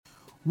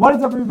What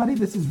is up, everybody?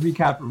 This is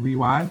Recap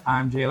Rewind.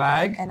 I'm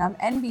J-Lag. And I'm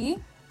NB.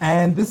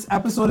 And this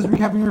episode is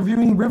recapping and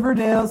reviewing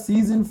Riverdale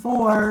Season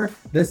 4,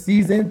 the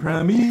season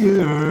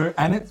premiere.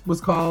 And it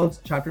was called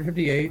Chapter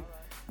 58,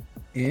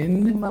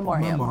 In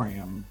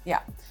Memoriam.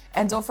 Yeah.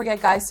 And don't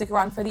forget, guys, stick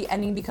around for the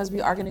ending because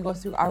we are going to go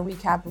through our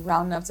recap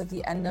roundups at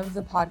the end of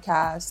the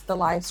podcast, the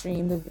live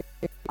stream, the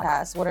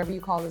podcast, whatever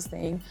you call this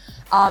thing.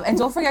 And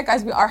don't forget,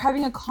 guys, we are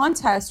having a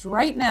contest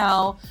right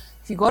now.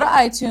 If you go to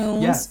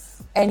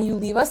iTunes and you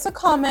leave us a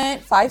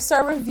comment,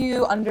 5-star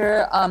review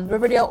under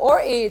Riverdale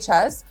or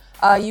AHS,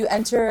 you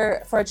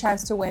enter for a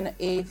chance to win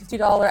a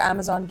 $50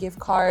 Amazon gift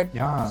card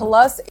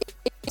plus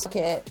a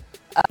ticket.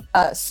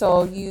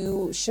 So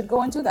you should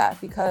go and do that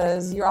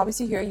because you're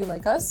obviously here, you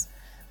like us.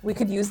 We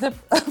could use the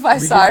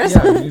 5 stars.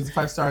 We can use the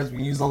 5 stars. We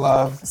can use the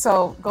love.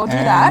 So go do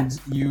that.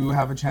 And you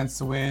have a chance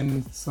to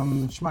win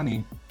some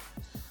shmoney.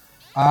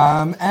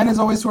 And as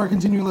always, to our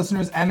continuing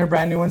listeners and our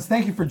brand new ones,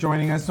 thank you for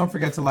joining us. Don't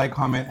forget to like,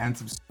 comment, and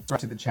subscribe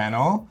to the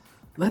channel.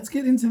 Let's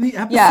get into the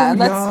episode,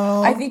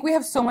 y'all. I think we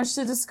have so much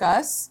to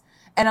discuss.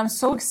 And I'm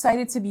so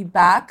excited to be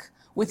back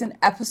with an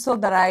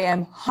episode that I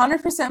am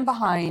 100%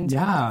 behind,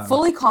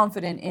 fully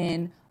confident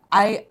in.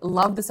 I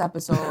love this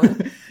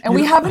episode. And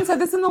we haven't said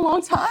this in a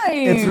long time.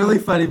 It's really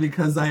funny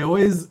because I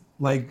always,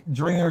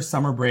 during our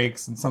summer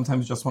breaks, and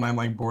sometimes just when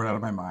I'm, bored out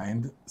of my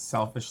mind,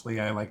 selfishly,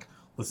 I,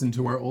 listen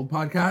to our old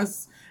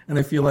podcasts. And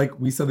I feel like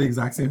we said the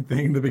exact same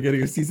thing in the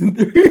beginning of season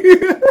 3.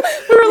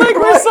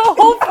 We're so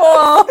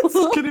hopeful.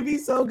 It's going to be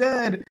so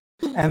good.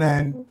 And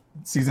then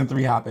season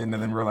 3 happened,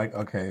 and then we're like,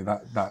 okay,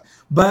 that.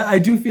 But I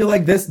do feel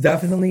like this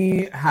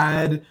definitely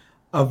had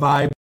a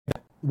vibe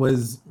that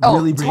was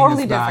really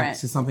bringing us back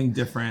to something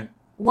different.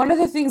 One of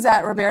the things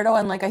that Roberto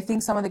and I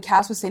think some of the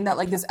cast was saying that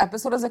this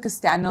episode is a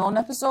standalone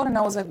episode, and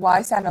I was like, why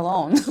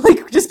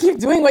standalone? Just keep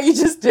doing what you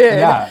just did.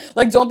 Yeah.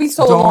 Don't be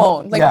so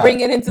alone.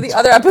 Bring it into the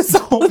other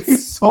episodes. Don't be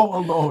so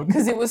alone.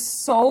 Because it was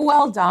so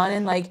well done,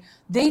 and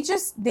they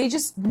just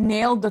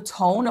nailed the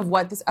tone of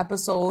what this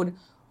episode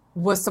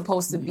was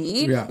supposed to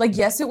be. Yeah.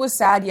 Yes, it was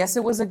sad. Yes,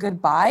 it was a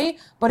goodbye,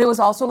 but it was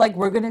also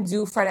we're gonna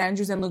do Fred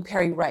Andrews and Luke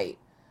Perry right.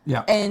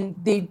 Yeah. And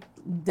they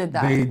did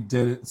that. They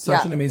did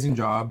such an amazing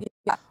job.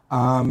 Yeah.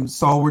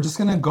 So we're just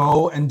gonna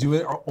go and do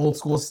it our old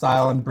school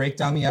style and break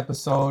down the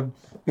episode,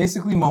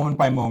 basically moment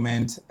by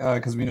moment,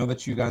 because we know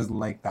that you guys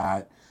like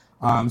that.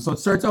 So it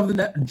starts off with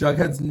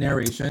Jughead's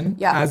narration,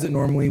 as it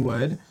normally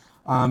would,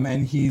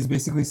 and he's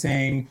basically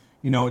saying,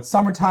 it's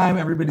summertime,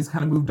 everybody's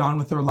kind of moved on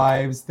with their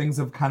lives, things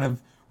have kind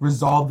of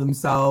resolved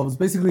themselves.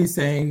 Basically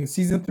saying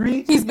season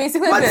 3. He's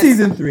basically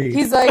season 3.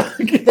 He's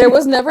like, there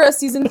was never a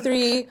season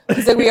 3.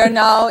 He's like, we are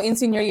now in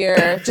senior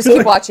year. Just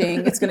keep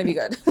watching. It's gonna be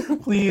good.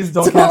 Please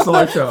don't cancel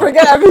our show.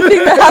 Forget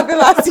everything that happened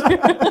last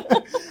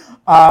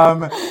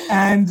year.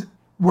 And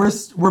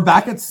we're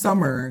back at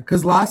summer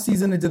because last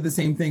season it did the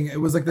same thing.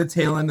 It was the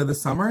tail end of the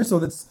summer, so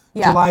that's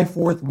July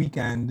 4th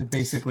weekend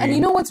basically. And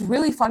you know what's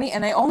really funny?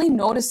 And I only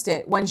noticed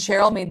it when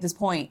Cheryl made this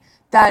point.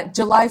 That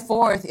July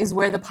 4th is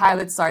where the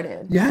pilot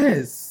started.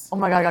 Yes. Oh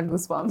my God, I got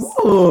goosebumps.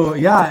 Oh,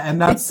 yeah. And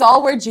that's... It's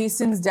all where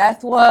Jason's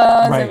death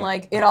was. Right.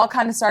 And it all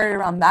kind of started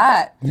around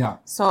that. Yeah.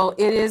 So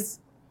it is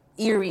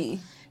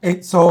eerie. It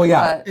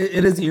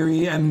is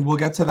eerie. And we'll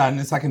get to that in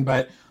a second.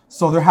 But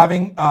so they're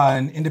having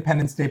an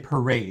Independence Day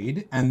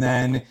parade. And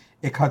then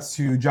it cuts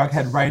to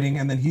Jughead writing.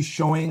 And then he's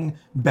showing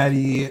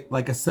Betty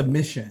a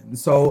submission.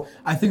 So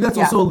I think that's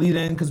also a lead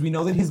in because we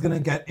know that he's going to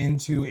get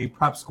into a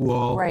prep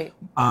school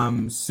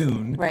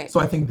soon. Right. So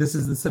I think this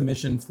is the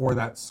submission for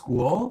that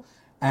school.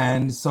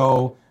 And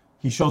so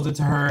he shows it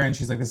to her and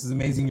she's like, this is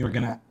amazing. You're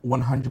going to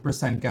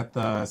 100% get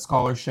the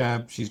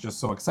scholarship. She's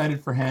just so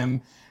excited for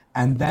him.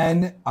 And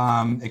then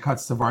it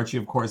cuts to Varchi,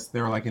 of course.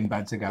 They're in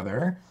bed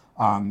together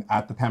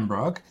at the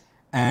Pembroke.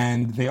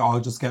 And they all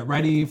just get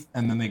ready,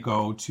 and then they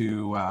go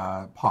to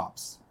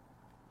Pops,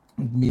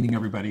 meeting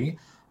everybody.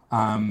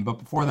 But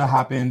before that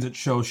happens, it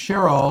shows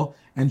Cheryl,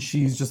 and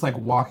she's just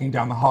walking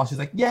down the hall. She's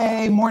like,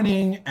 "Yay,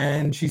 morning!"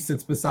 And she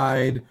sits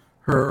beside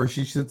her, or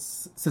she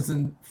sits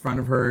in front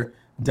of her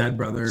dead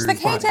brother. She's like,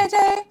 "Hey,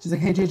 JJ." She's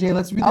like, "Hey, JJ,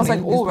 let's read." I was like,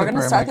 "Oh, we're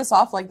gonna start this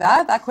off like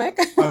that quick."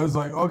 I was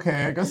like,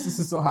 "Okay, I guess this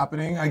is still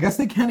happening." I guess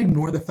they can't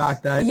ignore the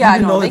fact that they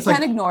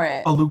can't ignore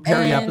it. A Luke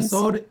Perry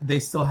episode, they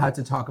still had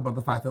to talk about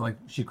the fact that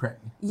she cray.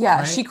 Yeah,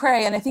 right? She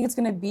cray, and I think it's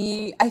gonna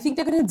be. I think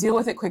they're gonna deal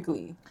with it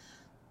quickly.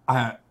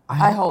 I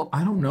hope.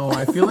 I don't know.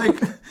 I feel like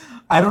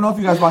I don't know if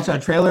you guys watched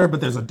that trailer, but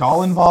there's a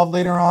doll involved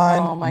later on.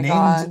 Oh my named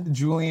God.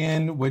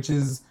 Julian, which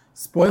is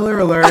spoiler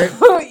alert.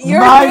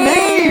 My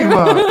name.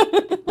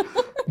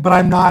 But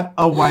I'm not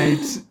a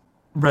white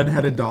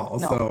redheaded doll,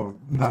 so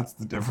that's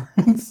the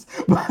difference.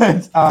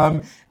 But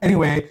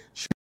anyway,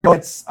 she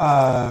gets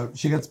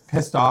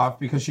pissed off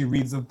because she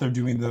reads that they're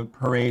doing the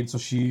parade, so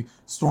she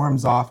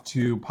storms off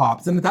to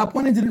Pops. And at that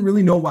point, I didn't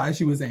really know why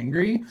she was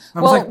angry. I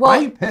was like, why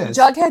are you pissed?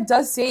 Jughead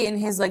does say in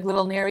his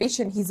little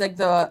narration, he's like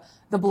the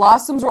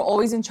Blossoms were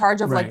always in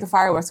charge of the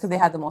fireworks because they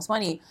had the most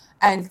money.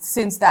 And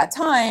since that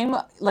time,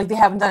 they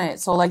haven't done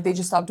it. So they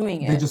just stopped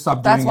doing it. They just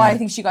stopped doing it. That's why I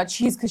think she got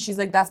cheese because she's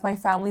like, that's my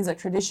family's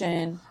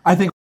tradition. I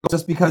think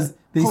just because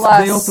they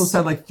Plus- also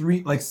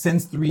said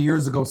since 3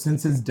 years ago,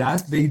 since his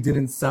death, they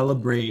didn't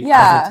celebrate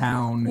Yeah. as a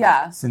town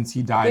Yeah. since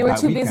he died. They were that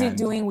too weekend. busy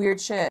doing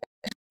weird shit.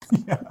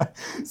 Yeah.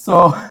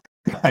 So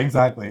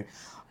exactly.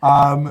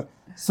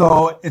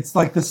 So it's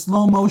like the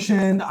slow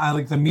motion. I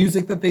like the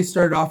music that they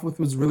started off with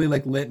was really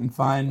like lit and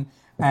fun.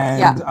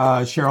 And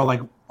Cheryl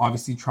like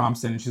obviously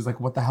trumps in and she's like,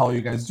 "What the hell are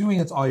you guys doing?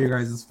 It's all your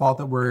guys' fault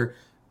that we're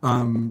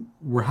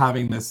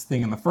having this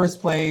thing in the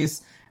first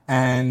place."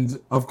 And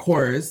of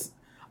course,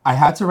 I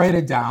had to write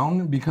it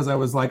down because I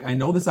was like, I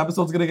know this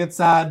episode's gonna get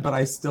sad, but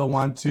I still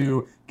want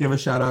to give a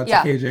shout out to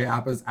KJ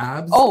Appa's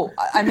abs. Oh,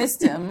 I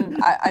missed him.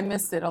 I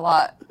missed it a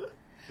lot.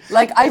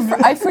 Like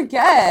I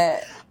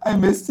forget. I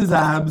missed his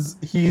abs.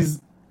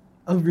 He's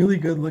a really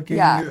good looking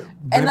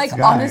And like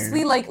guy.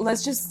 honestly, like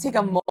let's just take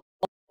a moment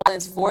of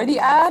silence for the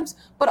abs,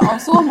 but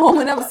also a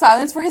moment of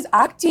silence for his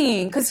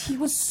acting because he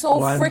was so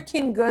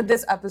freaking good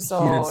this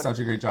episode. He did such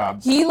a great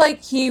job.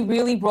 He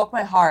really broke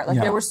my heart. Like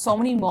Yeah. there were so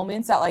many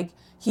moments that like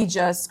he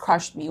just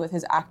crushed me with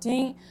his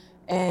acting.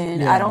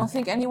 And I don't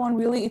think anyone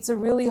really, it's a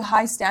really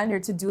high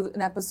standard to do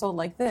an episode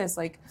like this.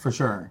 Like, for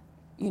sure.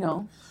 you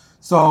know.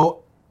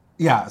 So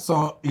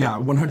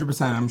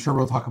 100%. I'm sure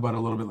we'll talk about it a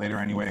little bit later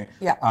anyway.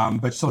 Yeah.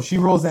 But so she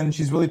rolls in and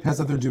she's really pissed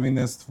that they're doing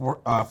this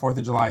 4th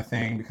of July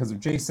thing because of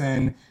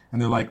Jason.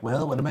 And they're like,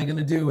 well, what am I going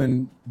to do?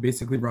 And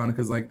basically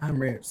Veronica's like, I'm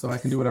rich, so I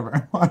can do whatever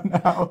I want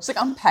now. She's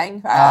like, I'm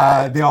paying for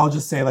that. They all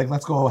just say like,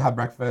 let's go have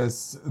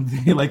breakfast.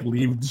 They like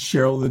leave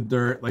Cheryl in the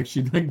dirt. Like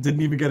she like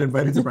didn't even get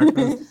invited to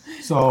breakfast.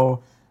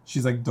 So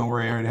she's like, don't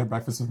worry, I already had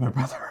breakfast with my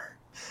brother.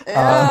 Ew.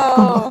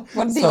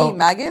 What did they eat?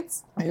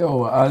 Maggots?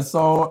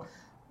 So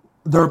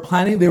they were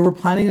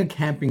planning a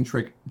camping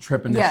trip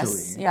initially.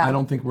 Yes, yeah. I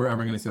don't think we're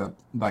ever going to see that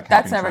camping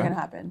That's never trip. going to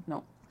happen.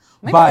 No.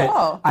 Maybe But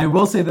so. I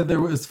will say that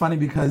it's funny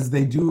because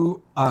they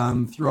do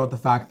throw out the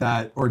fact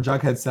that, or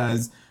Jughead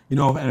says, you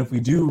know, and if we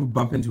do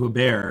bump into a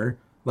bear,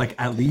 like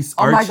at least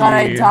Archie. Oh my God,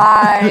 I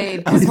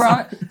died.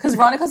 Because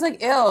Veronica's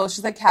like ill.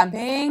 She's like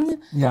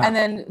camping. Yeah. And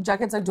then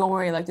Jughead's like, don't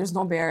worry, like there's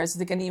no bears.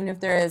 Like, and even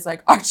if there is,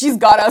 like Archie's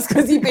got us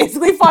because he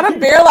basically fought a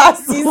bear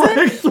last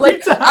season.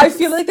 Like I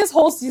feel like this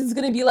whole season's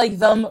gonna be like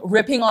them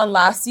ripping on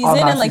last season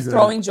and like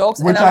throwing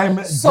jokes. Which and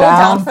I'm so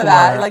down for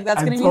that. Like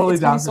that's gonna be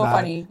so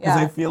funny. Because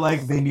I feel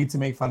like they need to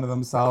make fun of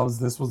themselves.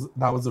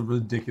 That was a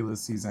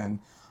ridiculous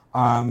season.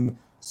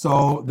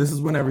 So this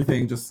is when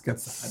everything just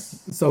gets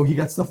sad. So he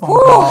gets the phone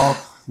call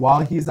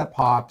while he's at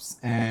Pops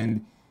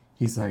and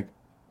he's like,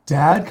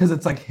 Dad, because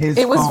it's like his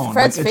phone. It was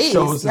Fred's face. It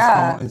shows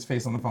his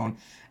face on the phone.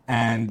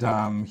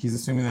 And he's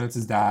assuming that it's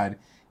his dad.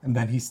 And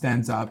then he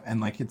stands up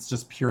and like it's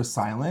just pure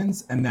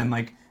silence. And then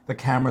like the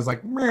camera's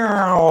like,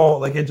 meow,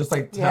 like it just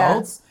like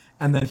tilts.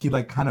 And then he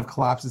like kind of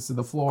collapses to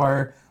the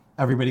floor.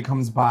 Everybody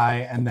comes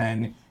by and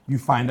then you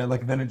find out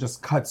like then it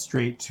just cuts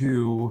straight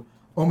to,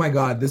 oh my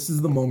God, this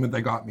is the moment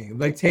that got me.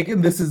 Like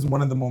this is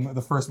one of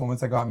the first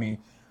moments that got me.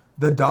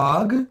 The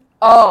dog.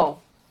 Oh.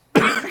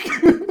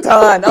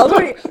 Done.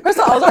 First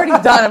of all, I was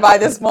already done by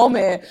this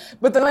moment.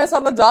 But then I saw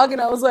the dog and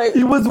I was like,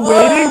 he was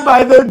waiting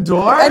by the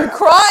door and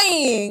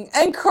crying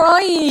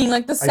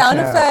like the sound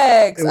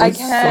effects. I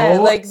can't.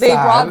 So like they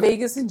sad. brought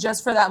Vegas in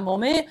just for that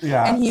moment.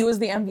 Yeah. And he was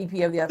the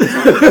MVP of the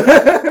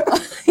episode.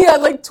 He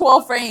had like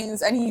 12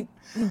 frames and he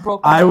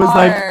broke my I was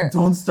heart. like,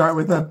 don't start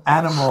with an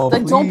animal.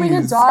 Like, please. don't bring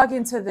a dog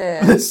into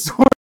this. This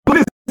story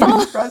is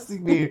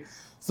distressing me.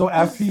 So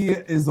Effie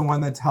is the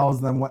one that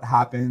tells them what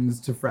happens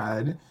to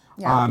Fred.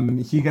 Yeah.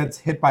 He gets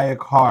hit by a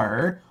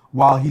car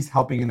while he's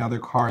helping another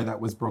car that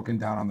was broken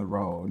down on the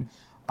road.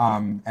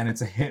 And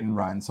it's a hit and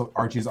run. So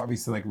Archie's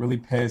obviously like really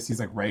pissed. He's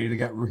like ready to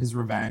get his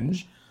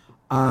revenge.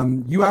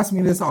 You asked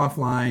me this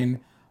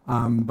offline,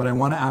 but I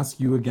want to ask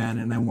you again,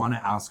 and I want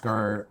to ask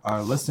our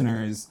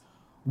listeners,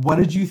 what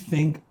did you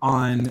think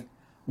on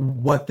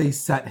what they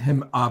set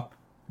him up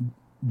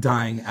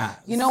dying as?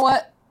 You know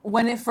what?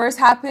 When it first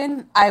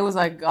happened, I was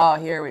like, oh,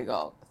 here we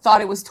go.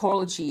 Thought it was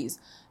total cheese.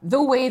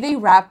 The way they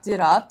wrapped it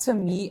up, to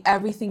me,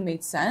 everything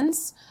made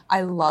sense.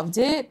 I loved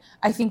it.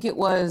 I think it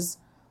was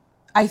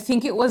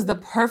the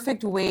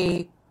perfect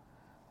way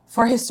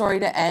for his story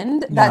to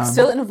end. That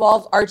still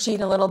involved Archie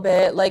in a little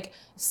bit, like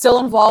still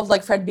involved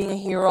like Fred being a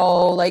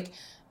hero. Like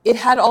it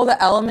had all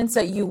the elements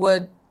that you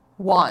would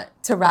want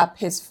to wrap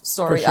his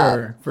story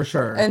up. For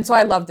sure. And so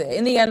I loved it.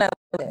 In the end, I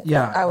loved it.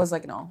 Yeah. I was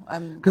like, no,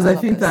 because I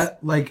think that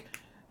like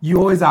you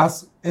always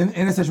ask in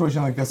a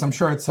situation like this, I'm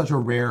sure it's such a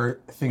rare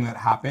thing that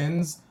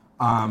happens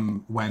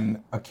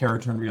when a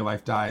character in real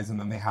life dies and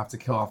then they have to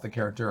kill off the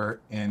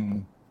character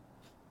in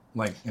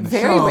the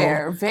very show.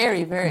 rare,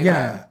 very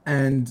rare.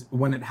 And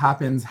when it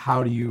happens,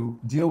 how do you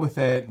deal with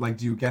it? Like,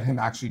 do you get him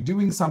actually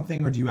doing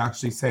something, or do you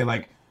actually say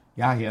like,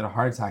 yeah, he had a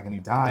heart attack and he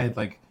died?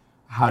 Like,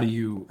 how do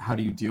you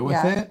deal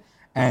with it?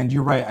 And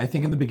you're right. I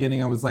think in the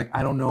beginning I was like,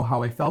 I don't know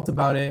how I felt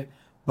about it,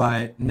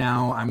 but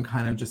now I'm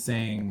kind of just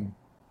saying.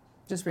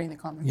 Just reading the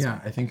comments. Yeah,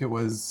 I think it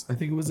was a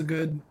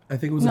good way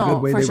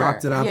they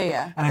wrapped it up.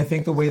 Yeah. And I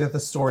think the way that the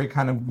story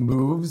kind of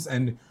moves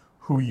and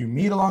who you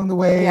meet along the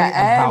way, Yeah, and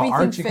how everything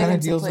Archie fit kind of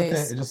into deals with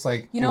place. it. It just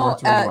like You it know,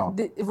 worked really well.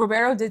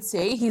 Roberto did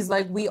say, he's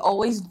like, we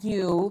always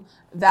knew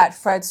that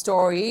Fred's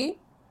story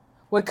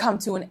would come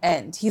to an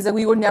end. He's like,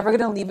 we were never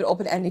gonna leave it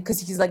open ended because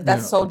he's like,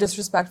 that's so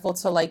disrespectful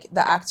to like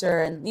the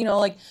actor, and you know,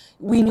 like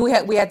we knew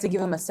we had to give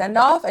him a send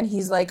off, and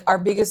he's like, our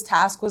biggest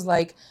task was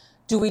like,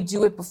 do we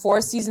do it before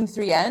season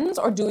 3 ends,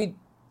 or do we,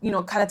 you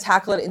know, kind of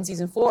tackle it in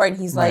season 4? And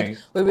he's like,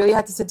 we really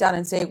had to sit down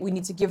and say, we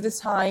need to give this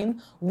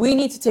time. We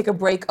need to take a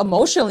break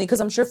emotionally,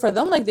 because I'm sure for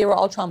them, like they were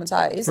all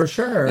traumatized. For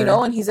sure. You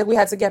know, and he's like, we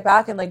had to get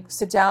back and like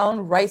sit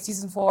down, write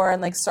season 4,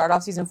 and like start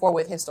off season 4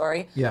 with his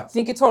story. Yeah. I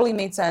think it totally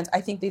made sense.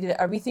 I think they did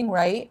everything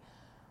right.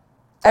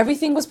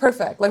 Everything was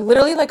perfect. Like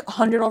literally like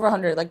 100 over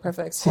 100, like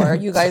perfect score.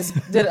 You guys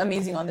did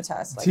amazing on the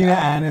test. Like, Tina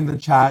Ann in the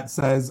chat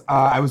says,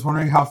 I was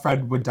wondering how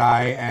Fred would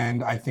die,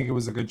 and I think it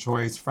was a good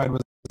choice. Fred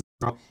was,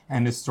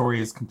 and his story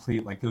is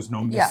complete. Like there's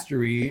no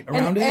mystery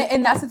around it.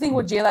 And that's the thing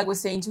what J-Lag was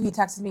saying too. He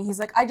texted me. He's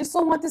like, I just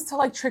don't want this to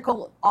like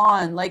trickle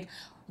on. Like,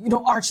 you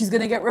know, Archie's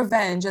gonna get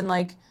revenge, and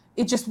like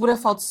it just would have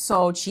felt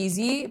so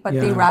cheesy, but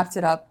they wrapped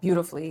it up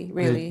beautifully.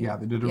 Really.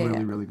 They did a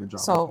really good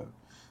job with it.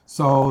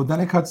 So then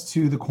it cuts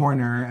to the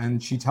coroner,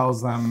 and she tells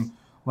them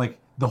like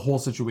the whole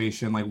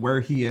situation, like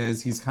where he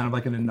is. He's kind of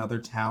like in another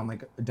town,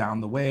 like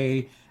down the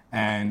way,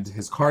 and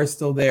his car's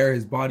still there,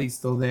 his body's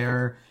still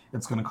there.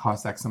 It's going to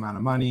cost X amount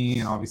of money,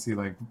 and obviously,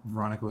 like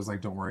Veronica was like,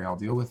 "Don't worry, I'll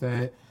deal with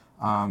it."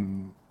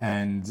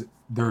 And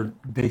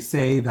they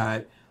say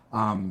that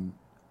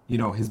you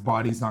know, his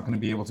body's not going to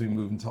be able to be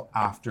moved until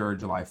after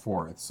July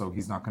 4th, so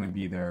he's not going to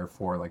be there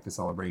for like the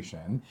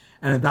celebration.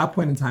 And at that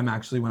point in time,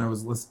 actually, when I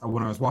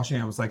was watching,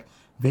 I was like,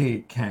 they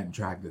can't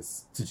drag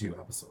this to 2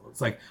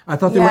 episodes. Like I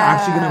thought they were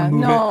actually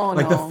going to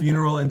move the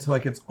funeral into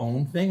like its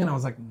own thing, and I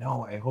was like,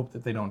 no, I hope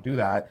that they don't do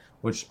that,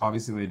 which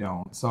obviously they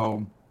don't.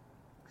 So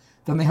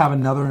then they have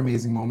another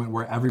amazing moment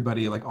where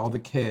everybody, like all the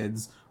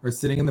kids, are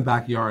sitting in the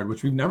backyard,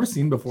 which we've never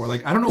seen before.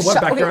 Like I don't know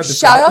what backyard this is.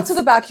 Shout out to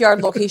the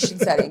backyard location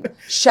setting.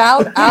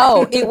 Shout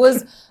out. It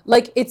was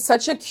like, it's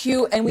such a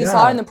cute, and we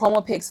saw it in the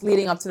promo pics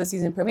leading up to the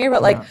season premiere,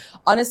 but like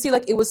honestly,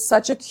 like it was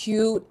such a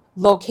cute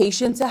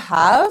location to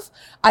have.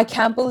 I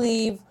can't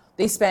believe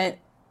they spent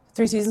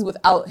 3 seasons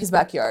without his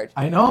backyard.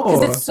 I know.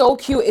 Because it's so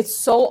cute. It's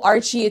so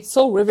Archie. It's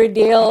so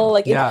Riverdale.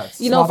 Like, you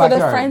know, for the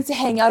friends to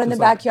hang out in the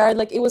backyard.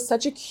 Like, it was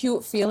such a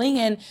cute feeling.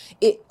 And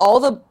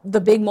all the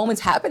big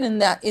moments happened in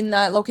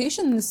that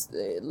location this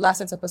last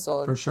night's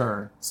episode. For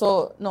sure.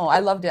 So, no, I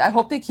loved it. I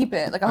hope they keep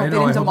it. Like, I hope they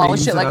didn't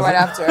demolish it, like, right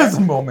after. As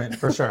a moment,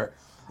 for sure.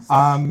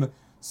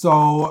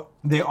 So,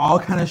 they all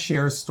kind of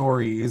share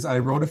stories. I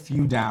wrote a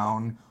few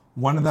down.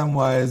 One of them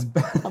was...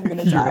 I'm going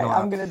to die.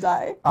 I'm going to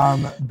die.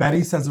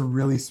 Betty says a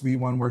really sweet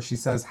one where she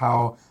says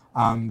how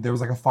there was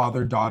like a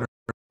father-daughter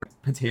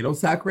potato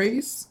sack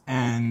race,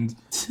 and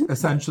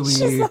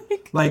essentially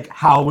like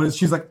Hal was,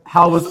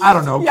 I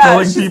don't know,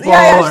 killing people.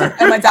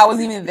 And my dad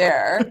wasn't even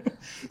there.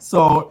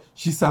 So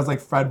she says like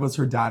Fred was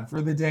her dad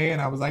for the day,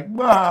 and I was like,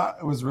 bah!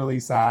 It was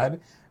really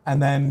sad.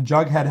 And then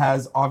Jughead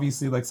has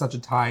obviously like such a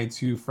tie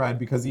to Fred,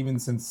 because even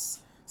since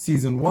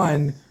season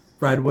 1,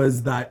 Fred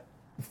was that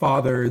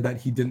father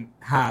that he didn't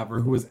have, or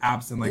who was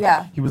absent. Like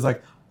he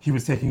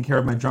was taking care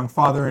of my drunk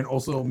father, and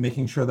also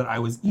making sure that I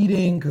was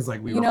eating, because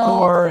like we were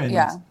poor,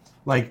 and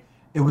like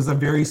it was a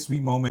very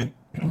sweet moment.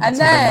 And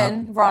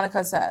then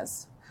Veronica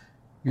says,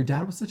 your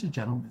dad was such a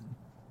gentleman.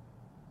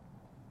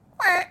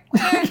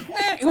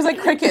 It was like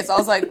crickets. I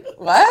was like,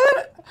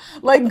 what?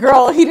 Like,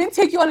 girl, he didn't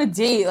take you on a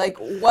date. Like,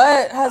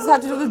 what has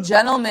that to do with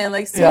gentleman?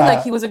 Like, seemed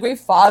like he was a great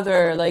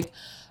father. Like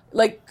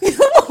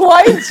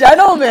why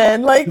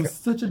gentleman? Like, he was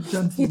such a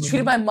gentleman. He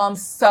treated my mom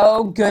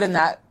so good in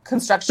that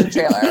construction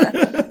trailer.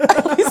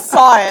 We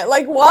saw it.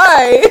 Like,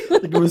 why?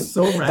 Like, it was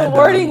so random. The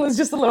wording was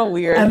just a little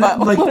weird, and but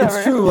like whatever.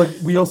 It's true. Like,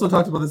 we also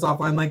talked about this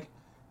offline. Like,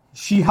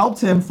 she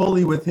helped him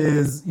fully with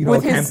his,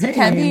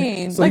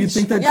 campaign. So like, you'd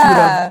think that she would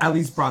have at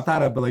least brought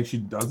that up, but like she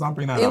does not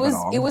bring that up at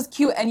all. It was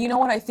cute, and you know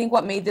what? I think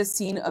what made this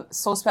scene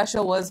so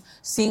special was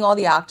seeing all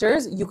the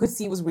actors. You could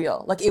see it was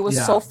real. Like, it was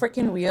so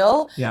freaking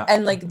real. Yeah.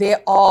 And like they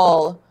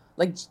all,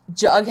 like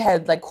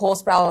Jughead, like Cole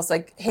Sprouse,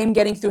 like him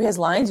getting through his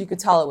lines, you could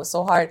tell it was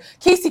so hard.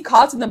 Casey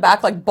Cott's in the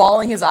back, like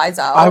bawling his eyes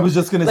out. I was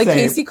just gonna say,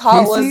 Casey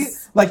Cott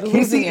was like,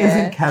 Casey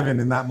isn't Kevin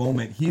in that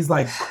moment. He's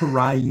like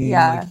crying.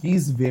 Yeah. Like,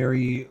 he's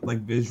very like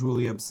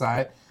visually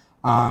upset.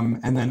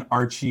 And then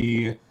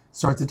Archie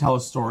starts to tell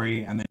a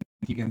story, and then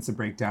he begins to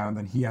break down, and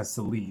then he has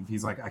to leave.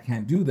 He's like, I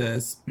can't do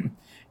this.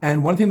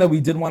 And one thing that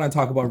we did want to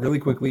talk about really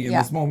quickly in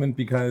this moment,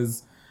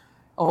 because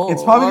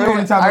it's probably the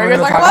only time we're going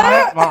to talk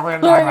about it. Well, we're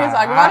going to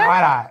talk about it. Why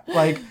not?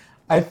 Like,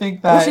 I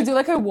think that... We should do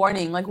like a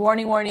warning. Like,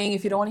 warning.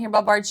 If you don't want to hear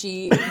about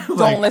Archie,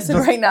 don't listen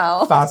right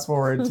now. Fast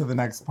forward to the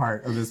next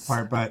part of this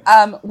part. But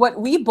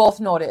what we both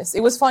noticed, it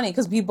was funny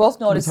because we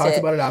both noticed it. We talked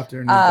about it after,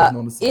 and we both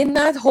noticed it. In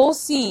that whole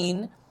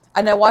scene...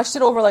 And I watched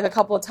it over like a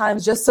couple of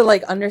times just to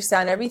like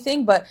understand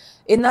everything. But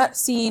in that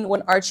scene,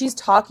 when Archie's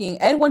talking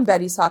and when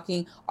Betty's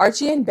talking,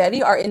 Archie and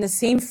Betty are in the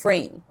same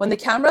frame. When the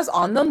camera's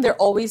on them, they're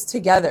always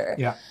together.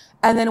 Yeah.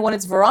 And then when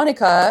it's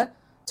Veronica,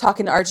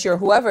 talking to Archie or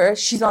whoever,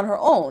 she's on her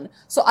own.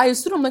 So I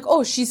assume, I'm like,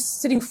 oh, she's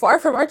sitting far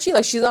from Archie,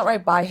 like she's not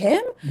right by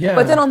him. Yeah.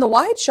 But then on the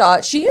wide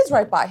shot, she is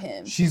right by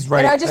him. She's right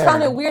And I just there.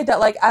 found it weird that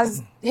like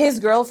as his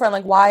girlfriend,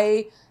 like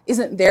why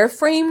isn't their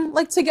frame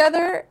like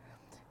together?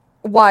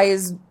 Why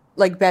is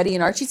like Betty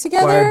and Archie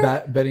together? Why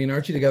are Betty and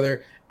Archie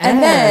together?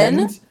 And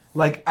then-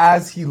 like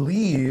as he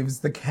leaves,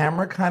 the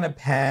camera kind of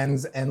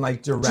pans and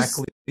like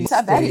directly Just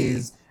at Betty.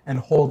 stays and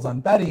holds on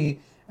Betty.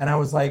 And I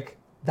was like,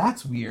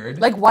 that's weird.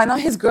 Like, why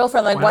not his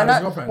girlfriend? Like, Why why not his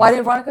not? girlfriend? Why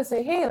did Veronica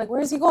say, "Hey, like,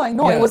 where is he going?"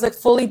 No, Yeah. it was like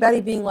fully Betty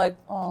being like,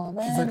 "Oh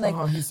man," She's like,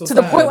 "Oh, he's so to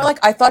the sad." point where like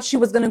I thought she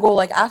was gonna go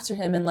like after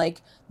him and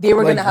like they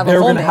were Like, gonna have they a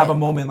were moment. gonna have a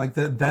moment like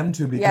them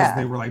two because Yeah.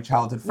 they were like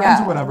childhood friends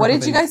Yeah. or whatever. What but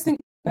did you they- guys think?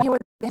 He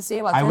would say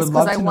about I this would because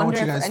love I to know what wonder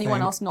you if guys anyone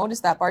think. else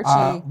noticed that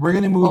Archie. We're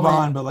gonna move moment.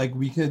 on, but like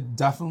we could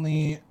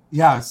definitely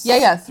yes.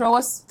 Yeah. Throw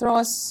us.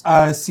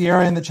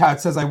 Sierra in the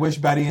chat says, "I wish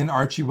Betty and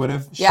Archie would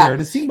have Yeah.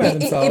 shared a scene by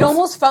themselves." It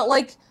almost felt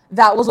like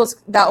that was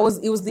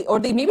the or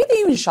they maybe they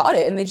even shot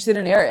it and they just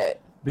didn't air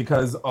it.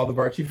 because all the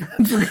Archie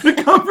fans were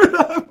gonna cover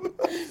them.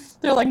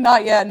 They're like,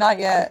 not yet.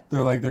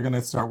 They're like they're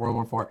gonna start World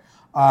War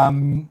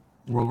IV,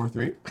 World War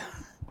III.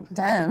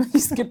 Damn, you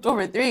skipped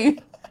over 3.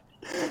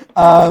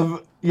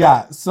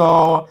 Yeah.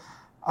 So,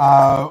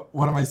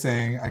 what am I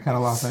saying? I kind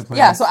of lost my place.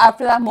 Yeah. So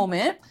after that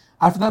moment.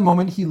 After that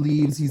moment, he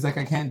leaves. He's like,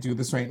 I can't do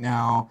this right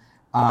now.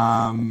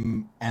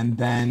 And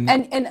then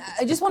And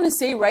I just want to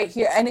say right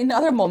here, and in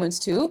other moments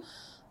too,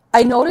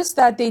 I noticed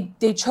that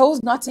they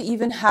chose not to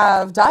even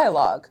have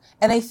dialogue,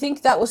 and I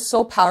think that was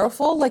so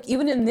powerful. Like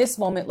even in this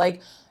moment,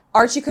 like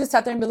Archie could have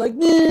sat there and been like,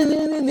 "Nah,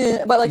 nah, nah,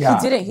 nah," but like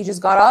Yeah. he didn't. He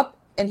just got up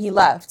and he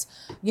left.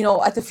 You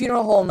know, at the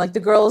funeral home, like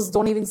the girls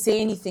don't even say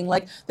anything.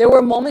 Like there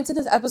were moments in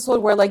this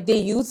episode where like they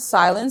used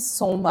silence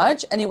so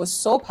much, and it was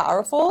so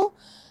powerful.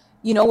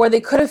 You know, where they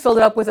could have filled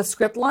it up with a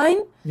script line.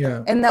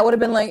 yeah. And that would have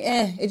been like,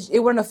 it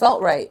wouldn't have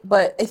felt right.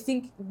 But I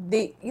think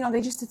they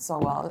just did so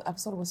well. The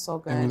episode was so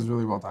good. It was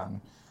really well done.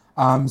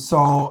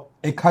 So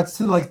it cuts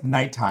to like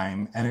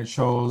nighttime and it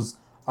shows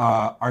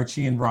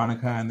Archie and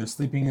Veronica and they're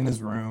sleeping in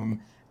his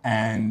room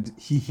and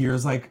he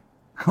hears like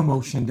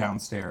commotion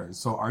downstairs.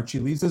 So Archie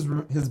leaves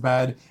his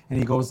bed and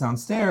he goes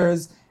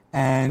downstairs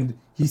and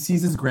he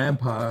sees his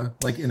grandpa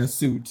like in a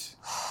suit.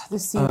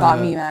 This scene got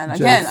me, man.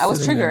 just Again, I was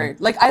sitting there.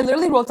 triggered. Like I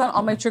literally wrote down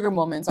all my trigger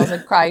moments. I was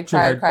like, cried.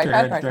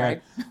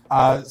 Triggered.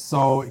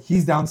 So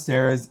he's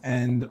downstairs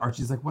and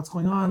Archie's like, what's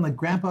going on? Like,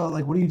 Grandpa,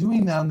 like, what are you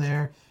doing down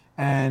there?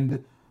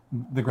 And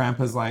the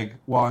grandpa's like,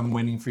 well, I'm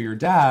waiting for your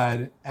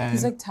dad. And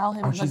He's like, tell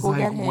him, Archie's like, go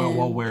get him.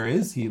 well, where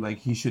is he? Like,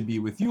 he should be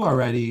with you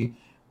already.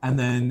 And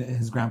then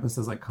his grandpa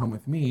says, like, come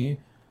with me.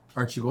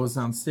 Archie goes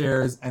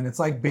downstairs and it's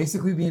like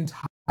basically the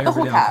entire The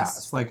whole Riverdale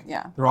cast. Like,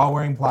 Yeah. they're all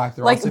wearing black.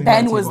 They're all Like sitting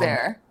Ben on a was table.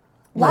 there.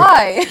 Like-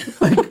 Why?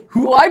 Like,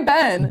 who? Why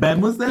Ben?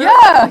 Ben was there?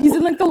 Yeah, he's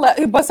in like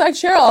the beside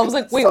Cheryl. I was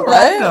like, wait, So what?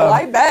 random.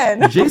 Why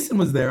Ben? Jason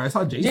was there. I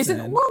saw Jason.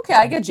 Jason. Well, okay,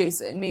 I get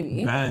Jason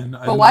maybe. Ben.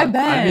 But why I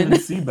Ben? didn't even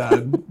see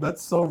Ben.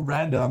 That's so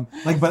random.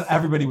 Like, but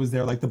everybody was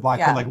there. Like the black,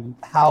 Yeah. like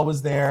Hal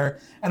was there,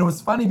 and it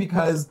was funny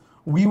because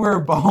we were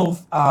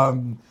both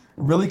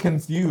really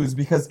confused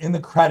because in the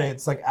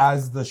credits, like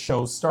as the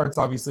show starts,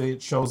 obviously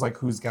it shows like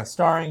who's guest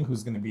starring,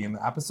 who's going to be in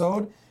the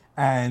episode,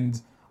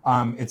 and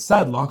it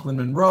said Lachlan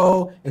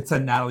Monroe, it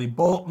said Natalie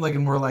Bolton, like,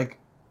 and we're like,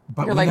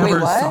 but You're we like, wait,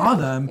 never what? saw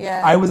them.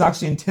 Yeah. I was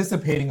actually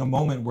anticipating a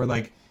moment where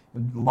like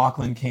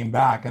Lachlan came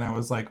back and I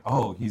was like,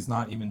 oh, he's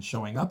not even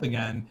showing up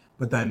again.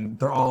 But then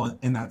they're all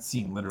in that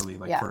scene literally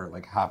like Yeah. for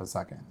like half a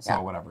second. So Yeah.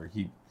 whatever,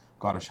 he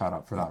got a shout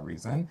out for that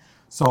reason.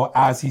 So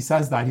as he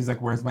says that, he's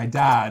like, where's my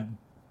dad?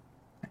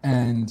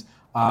 And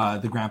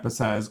the grandpa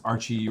says,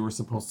 Archie, you were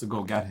supposed to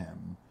go get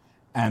him.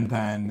 And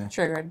then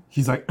Triggered.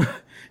 he's like,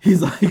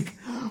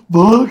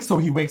 look. So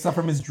he wakes up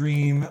from his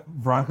dream.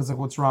 Veronica's like,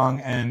 what's wrong?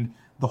 And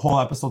the whole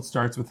episode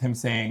starts with him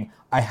saying,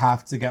 I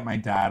have to get my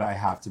dad. I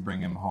have to bring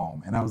him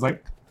home. And I was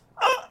like,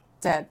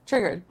 Dead.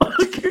 Triggered.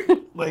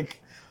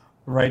 like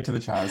right to the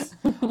chest.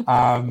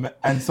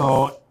 And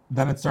so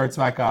then it starts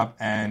back up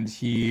and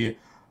he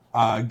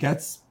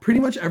gets pretty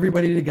much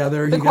everybody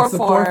together. The he gets the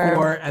core core four,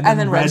 four, and then and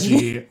then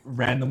Reggie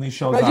randomly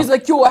shows Reggie's up.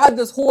 like, yo, I had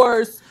this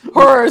hearse.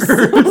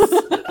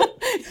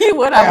 He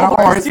would I have got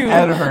a horse too.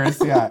 and a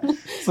hearse, yeah.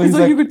 So He's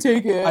like, you could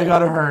take it. I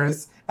got a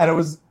hearse, and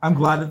I'm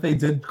glad that they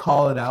did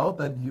call it out.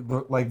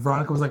 That like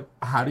Veronica was like,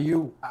 how do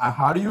you,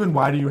 and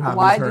why do you have?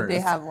 Why this did they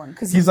hearse? have one?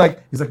 Because He's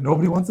like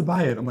nobody wants to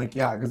buy it. I'm like,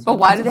 yeah, because. But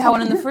why did they have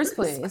one in the first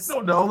place? I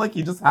don't know. Like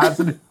he just has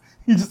it.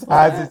 He just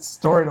has it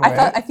stored away.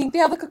 I think they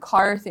have like a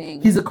car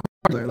thing. He's a car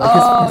dealer. Like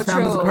Oh, his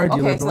family's a true. car dealer.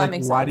 Okay, but so that like,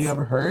 makes why do you sense.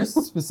 have a hearse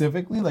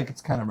specifically? Like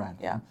it's kind of random.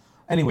 Yeah.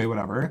 Anyway,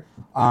 whatever.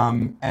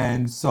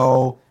 And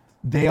so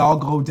they all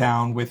go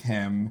down with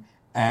him,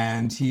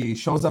 and he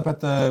shows up at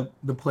the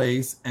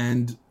place,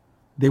 and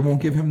they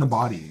won't give him the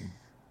body.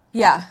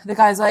 Yeah, the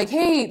guy's like,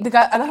 hey,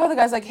 I love how the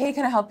guy's like, hey,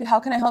 can I help you? How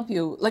can I help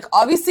you? Like,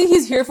 obviously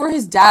he's here for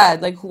his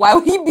dad. Like, why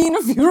would he be in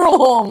a funeral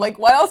home? Like,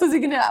 what is he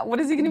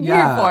gonna be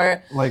here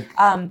for? Like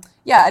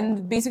Yeah,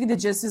 and basically the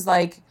gist is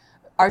like,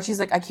 Archie's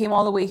like, I came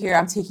all the way here.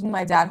 I'm taking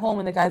my dad home.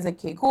 And the guy's like,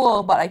 okay,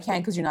 cool, but I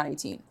can't because you're not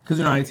 18. Because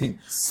you're not 18.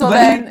 So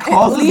then he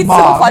calls it his leads to the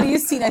mom.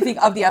 funniest scene, I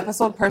think, of the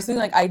episode. Personally,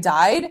 like, I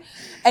died.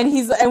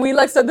 And we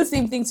like said the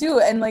same thing too.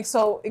 And like,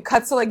 so it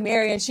cuts to like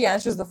Mary and she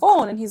answers the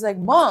phone and he's like,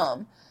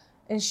 Mom.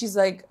 And she's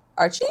like,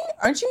 Archie,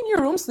 aren't you in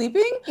your room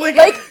sleeping?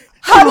 Like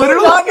how do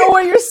you not know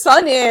where your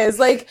son is?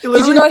 Like,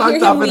 did you not hear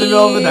him leave? In the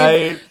middle of the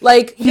night.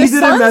 Like, your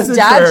son's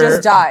dad her.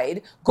 just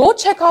died. Go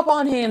check up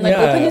on him. Like,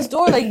 open his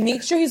door. Like,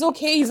 make sure he's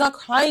okay. He's not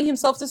crying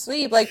himself to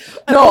sleep. Like,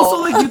 and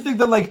also, like, you think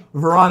that, like,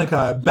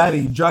 Veronica,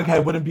 Betty,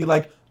 Jughead wouldn't be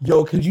like,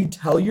 yo, could you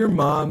tell your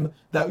mom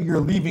that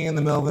you're leaving in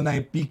the middle of the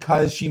night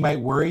because she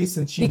might worry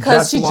since she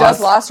just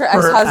lost her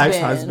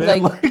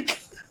ex-husband. Like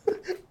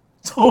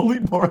totally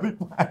poorly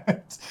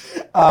planned.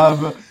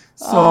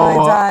 So I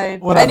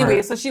died. Whatever.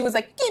 Anyway, so she was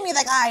like, give me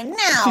the guy now.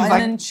 She's and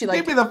like, then she like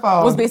give me the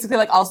phone. Was basically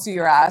like, I'll sue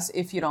your ass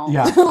if you don't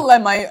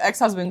let my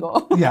ex-husband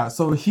go. Yeah,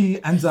 so he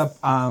ends up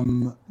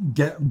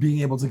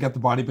being able to get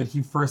the body, but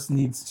he first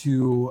needs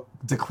to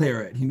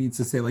declare it. He needs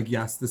to say like,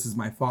 yes, this is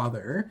my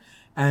father.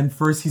 And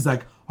first he's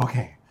like,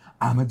 okay,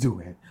 I'm gonna do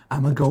it.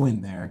 I'm gonna go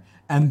in there.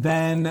 And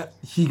then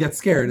he gets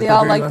scared. They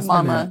all like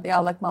Mama. They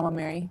all like Mama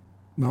Mary.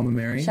 Mama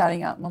Mary?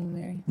 Shouting out Mama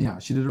Mary. Yeah,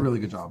 she did a really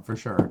good job for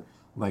sure.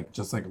 Like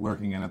just like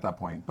lurking in at that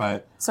point.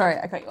 But sorry,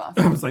 I cut you off.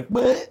 I was like,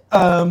 what?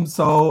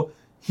 So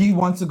he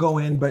wants to go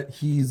in, but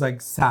he's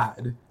like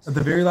sad. At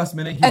the very last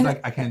minute, he's like,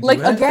 I can't do it.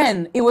 Like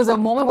again, it was a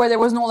moment where there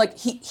was no like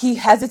he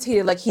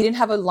hesitated, like he didn't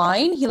have a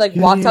line. He like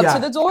walked up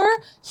to the door,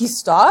 he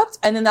stopped,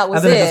 and then that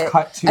was and then it. It just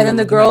cut to and then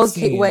the girls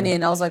went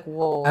in. I was like,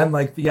 whoa. And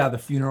like the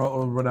funeral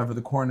or whatever,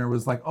 the coroner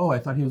was like, oh, I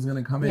thought he was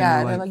gonna come in.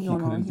 Yeah, like, like he no,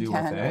 couldn't he deal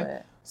can't with handle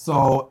it.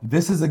 So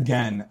this is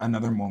again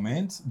another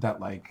moment that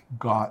like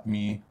got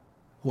me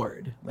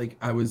horrid. Like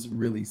I was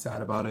really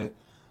sad about it.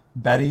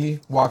 Betty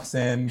walks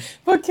in.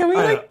 But can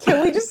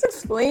we just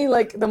explain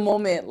like the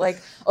moment? Like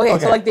okay,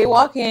 so like they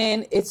walk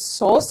in, it's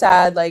so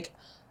sad, like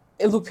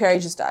Luke Perry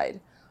just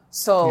died.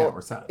 So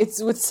we're sad. It's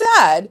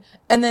sad.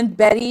 And then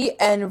Betty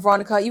and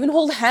Veronica even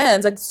hold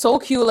hands, like so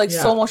cute, like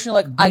so emotional,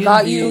 like I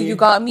got you, you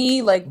got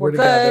me, like we're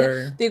good.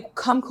 Together. They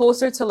come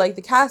closer to like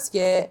the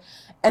casket,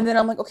 and then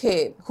I'm like,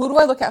 okay, who do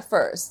I look at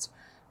first?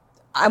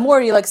 I'm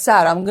already like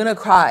sad, I'm gonna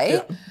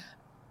cry. Yeah.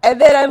 And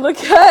then I look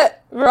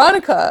at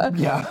Veronica.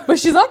 Yeah. But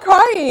she's not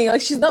crying. Like,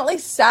 she's not, like,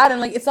 sad.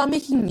 And, like, it's not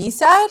making me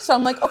sad. So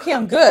I'm like, okay,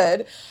 I'm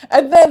good.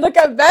 And then look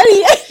at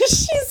Betty. And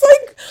she's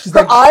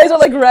her eyes are,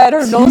 like, red.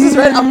 Her nose is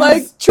red. I'm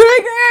like,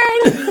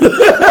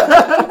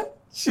 triggered.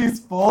 She's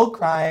full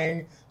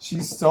crying.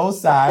 She's so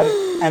sad.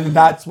 And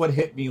that's what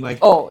hit me. Like,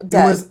 it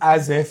was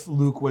as if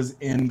Luke was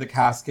in the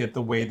casket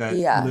the way that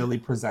Lily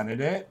presented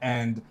it.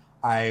 And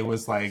I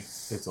was like,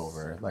 it's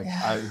over. Like,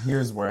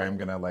 here's where I'm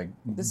gonna like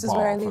this is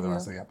where I leave for the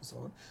rest of the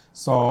episode.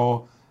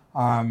 So, so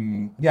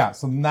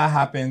then that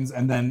happens,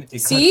 and then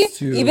it cuts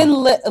to even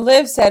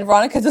Liv said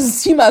Veronica doesn't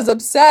seem as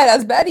upset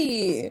as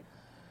Betty.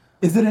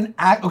 Is it an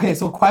act? Okay,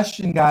 so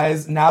question,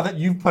 guys. Now that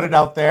you've put it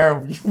out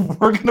there,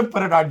 we're gonna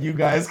put it on you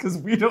guys because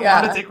we don't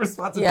want to take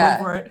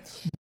responsibility for it.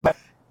 But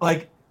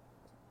like,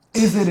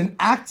 is it an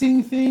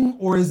acting thing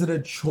or is it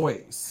a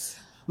choice?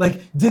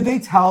 Like, did they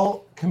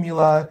tell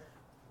Camila?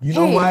 You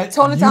know what?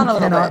 Tone it down a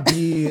little bit. You cannot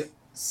be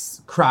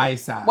cry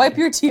sad. Wipe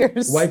your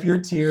tears. Wipe your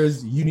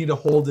tears. You need to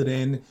hold it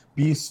in.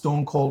 Be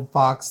stone cold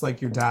fox like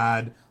your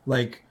dad.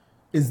 Like,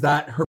 is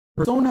that her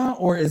persona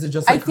or is it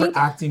just like her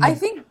acting? I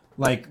think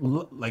like.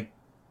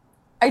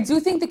 I do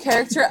think the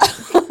character.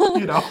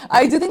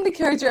 I do think the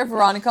character of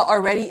Veronica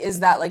already is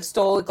that like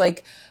stoic,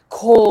 like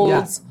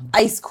cold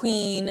ice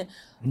queen.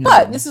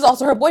 But this is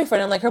also her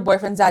boyfriend, and like her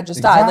boyfriend's dad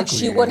just died. Like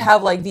she would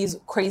have like these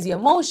crazy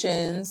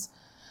emotions.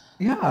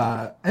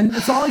 Yeah, and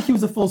it's not like he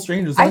was a full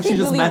stranger. So I think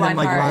she just met him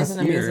like last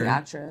year. Is an amazing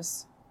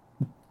actress.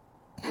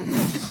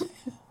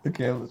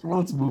 Okay,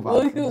 let's move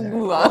on.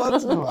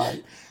 Let's move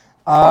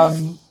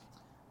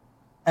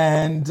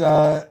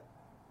on.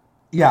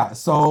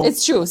 So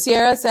it's true.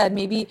 Sierra said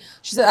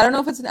she said I don't know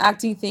if it's an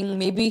acting thing.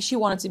 Maybe she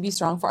wanted to be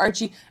strong for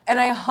Archie,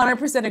 and I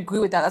 100% agree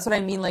with that. That's what I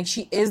mean. Like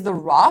she is the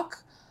rock.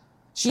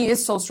 She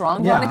is so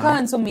strong, Veronica,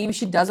 and so maybe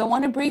she doesn't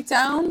want to break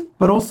down.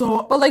 But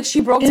like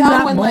she broke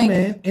down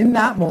when in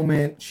that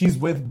moment she's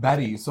with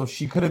Betty, so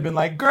she could have been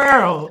like,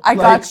 "Girl, I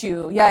got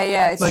you."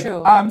 Yeah, it's like,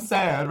 true. I'm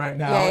sad right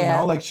now. Yeah. You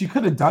know, like she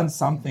could have done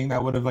something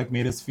that would have like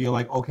made us feel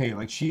like okay,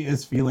 like she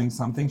is feeling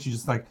something. She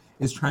just like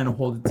is trying to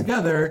hold it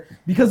together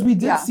because we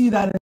did see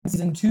that in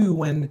season 2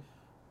 when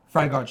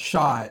Fred got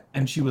shot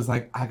and she was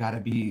like, "I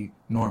gotta be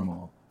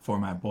normal for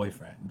my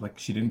boyfriend." Like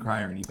she didn't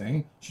cry or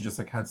anything. She just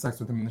like had sex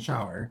with him in the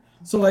shower.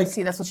 So like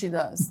see, that's what she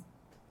does.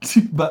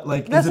 But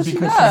like that's is it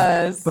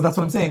because she's, but that's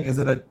what I'm saying. Is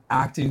it an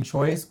acting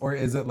choice or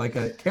is it like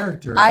a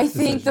character? I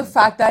think the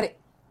fact that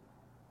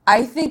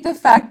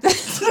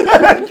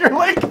you're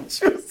like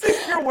choosing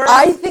your words.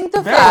 I think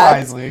the fact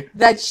wisely.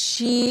 That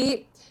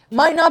she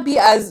might not be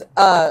as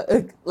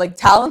like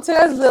talented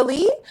as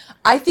Lily.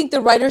 I think the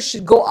writers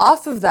should go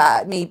off of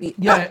that. Maybe.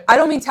 Yeah. I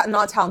don't mean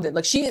not talented.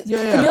 Like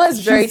Camila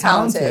is very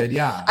talented.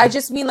 Yeah. I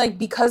just mean like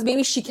because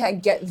maybe she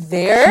can't get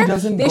there.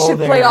 They should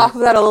play off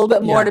of that a little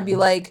bit more to be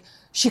like,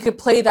 she could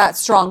play that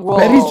strong role.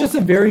 Betty's just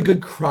a very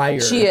good crier.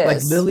 She is.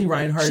 Like Lily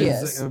Reinhardt She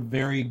is is. a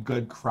very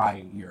good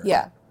crier.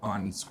 Yeah.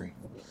 On screen.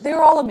 They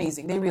were all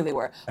amazing. They really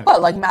were.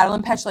 But like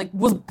Madeline Petch, like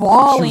was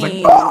bawling. She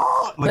was like,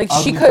 "Ah!" Like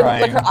she ugly could,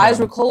 crying. like her eyes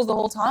were closed the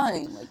whole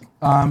time.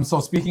 Like, So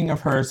speaking of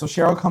her, so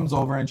Cheryl comes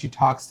over and she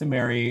talks to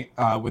Mary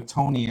with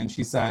Tony, and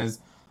she says,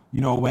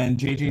 you know, when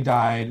JJ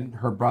died,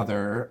 her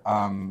brother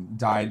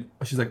died.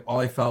 She's like, all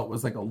I felt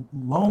was like a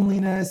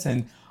loneliness,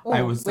 and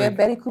I was we like, have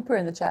Betty Cooper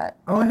in the chat.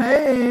 oh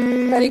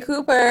hey, Betty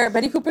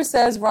Cooper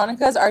says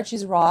Veronica's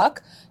Archie's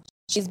rock.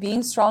 She's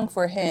being strong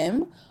for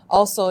him.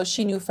 Also,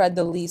 she knew Fred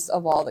the least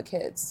of all the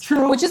kids.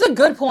 True. Which is a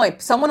good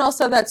point. Someone else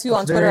said that too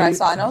on Twitter. I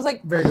saw, and I was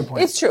like, very good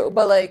point. It's true,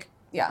 but like,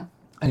 yeah.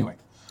 Anyway.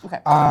 Okay.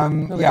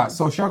 Yeah,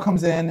 so Cheryl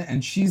comes in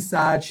and she's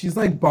sad. She's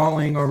like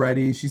bawling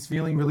already. She's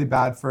feeling really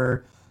bad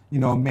for, you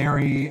know,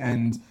 Mary,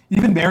 and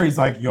even Mary's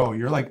like, yo,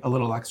 you're like a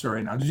little extra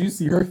right now. Did you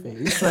see her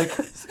face? Like,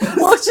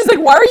 well, she's like,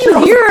 why are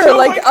you here?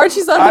 Like,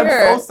 Archie's not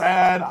here. I'm so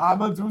sad. I'm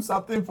gonna do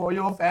something for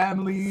your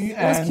family. It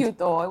was cute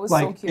though. It was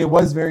like, so cute. It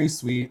was very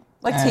sweet.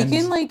 Like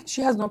taken, like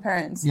she has no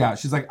parents. Yeah,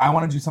 she's like, I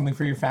want to do something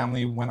for your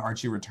family when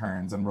Archie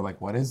returns, and we're like,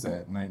 what is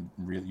it? And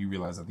you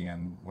realize at the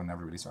end when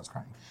everybody starts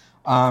crying.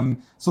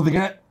 So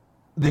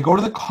they go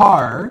to the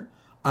car.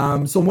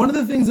 So one of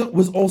the things that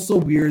was also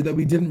weird that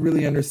we didn't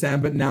really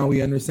understand, but now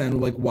we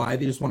understand like why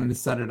they just wanted to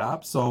set it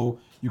up. So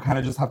you kind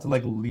of just have to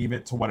like leave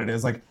it to what it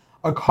is. Like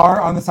a car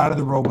on the side of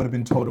the road would have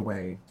been towed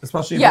away,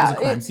 especially if it was a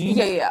crime scene.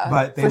 Yeah.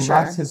 But they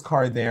left his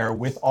car there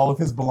with all of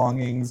his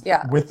belongings,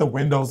 with the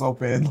windows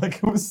open. Like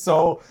it was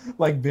so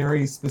like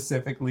very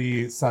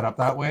specifically set up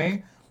that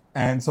way.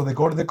 And so they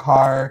go to the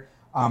car.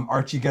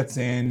 Archie gets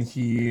in.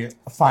 He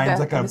finds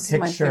like a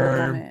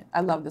picture.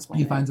 I love this one.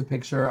 He finds a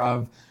picture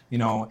of, you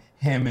know,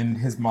 him and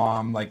his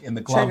mom like in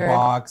the glove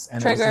box,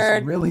 and it was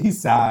just really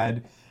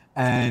sad.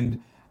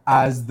 And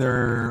as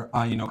they're,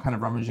 you know, kind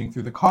of rummaging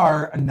through the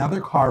car,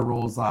 another car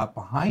rolls up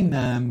behind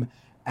them,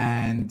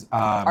 and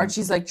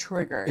Archie's like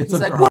triggered. He's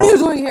like, girl. "What are you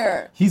doing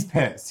here?" He's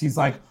pissed. He's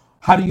like,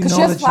 "How do you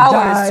know that she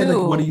died?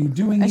 Like, what are you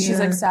doing and here?" she's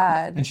like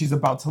sad. And she's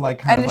about to like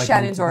kind of like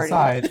Shannon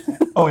Doherty.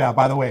 Oh yeah,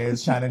 by the way,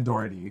 it's Shannon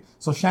Doherty.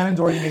 So Shannon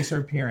Doherty makes her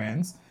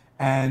appearance,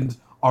 and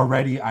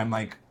already I'm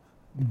like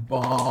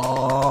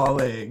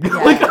bawling.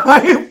 Yeah. Like I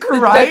am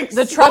crying.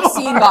 The truck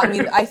scene got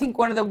me. I think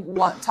one of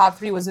the top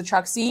 3 was the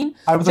truck scene,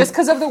 just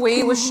because of the way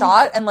it was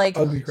shot, and like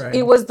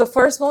it was the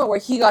first moment where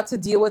he got to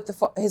deal with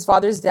his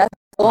father's death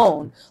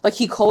alone. Like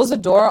he closed the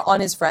door on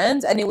his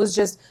friends, and it was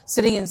just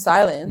sitting in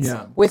silence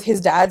with his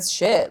dad's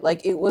shit.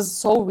 Like it was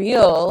so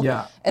real.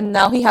 Yeah. And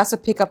now he has to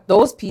pick up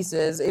those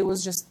pieces. It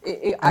was just.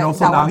 And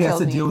also now he has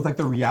to deal with like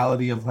the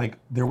reality of like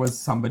there was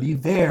somebody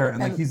there, and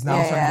like he's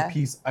now starting to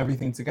piece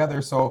everything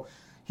together. So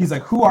he's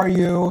like, "Who are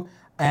you?"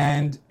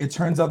 And it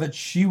turns out that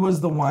she was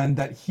the one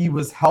that he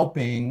was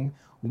helping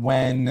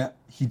when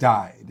he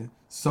died.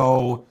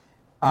 So.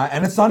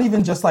 And it's not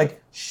even just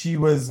like she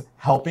was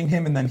helping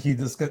him and then he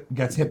just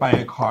gets hit by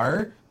a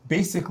car.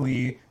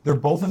 Basically, they're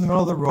both in the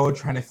middle of the road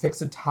trying to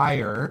fix a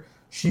tire.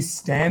 She's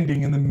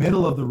standing in the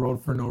middle of the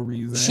road for no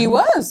reason. She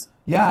was.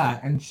 Yeah,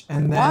 and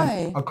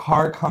then a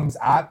car comes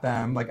at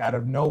them like out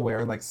of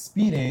nowhere, like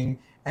speeding,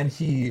 and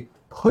he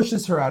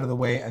pushes her out of the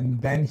way, and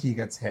then he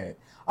gets hit.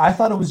 I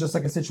thought it was just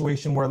like a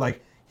situation where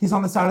like he's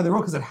on the side of the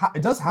road because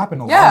it does happen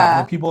a lot.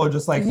 Like, people are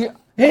just like,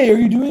 "Hey, are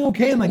you doing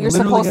okay?" And like you're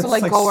literally supposed to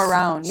like go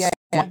around.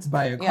 Hit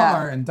by a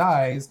car and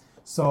dies.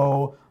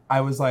 So I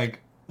was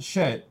like,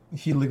 shit,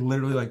 he like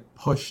literally like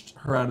pushed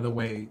her out of the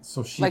way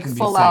so she like can be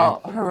full saved.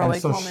 Out heroic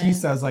and so moment. She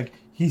says like,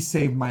 he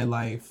saved my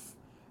life.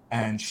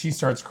 And she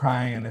starts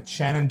crying, and it's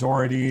Shannon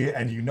Doherty,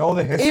 and you know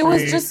the history. It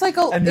was just like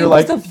and it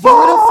was a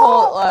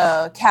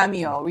beautiful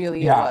cameo,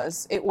 really. It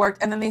was. It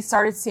worked, and then they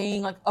started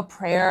saying like a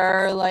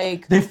prayer,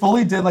 like they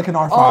fully did like an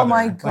Our Father. Oh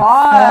my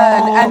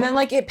god! And then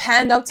like it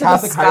panned up to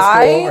Catholic the sky.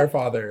 High School, Our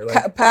Father,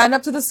 like, panned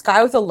up to the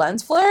sky with a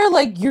lens flare.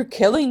 Like you're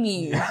killing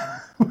me. Yeah,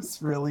 it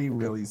was really,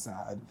 really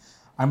sad.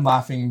 I'm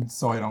laughing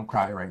so I don't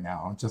cry right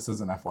now, just as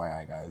an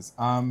FYI, guys.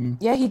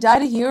 Yeah, he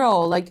died a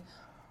hero. Like.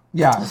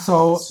 Yeah,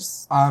 so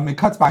it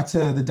cuts back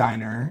to the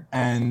diner,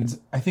 and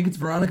I think it's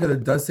Veronica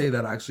that does say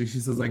that, actually. She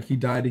says, like, he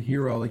died a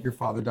hero, like your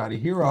father died a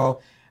hero,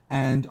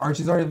 and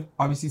Archie's already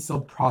obviously still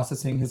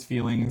processing his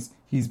feelings.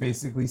 He's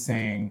basically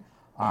saying,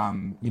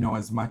 you know,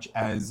 as much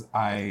as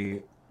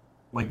I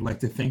like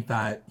to think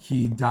that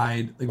he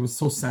died, like, it was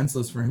so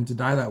senseless for him to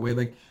die that way.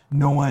 Like,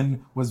 no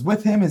one was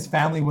with him, his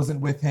family wasn't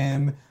with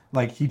him,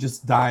 like, he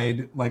just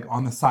died, like,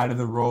 on the side of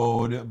the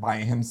road by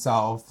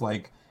himself,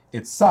 like,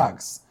 it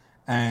sucks.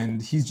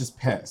 And he's just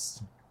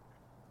pissed.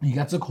 He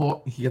gets a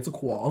call from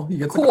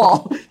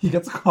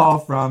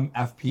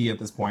FP at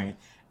this point,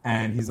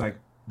 and he's like,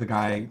 the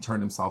guy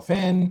turned himself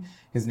in.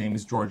 His name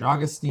is George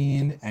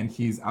Augustine, and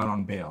he's out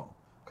on bail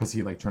because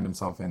he like turned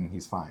himself in.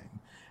 He's fine.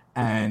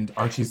 And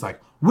Archie's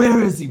like,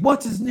 where is he?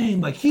 What's his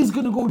name? Like, he's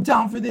gonna go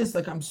down for this.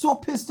 Like, I'm so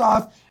pissed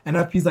off. And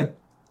FP's like,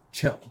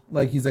 chill.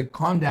 Like, he's like,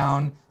 calm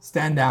down,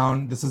 stand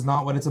down. This is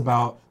not what it's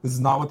about. This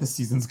is not what the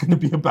season's gonna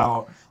be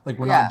about. Like,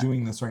 we're not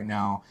doing this right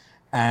now.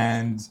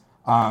 And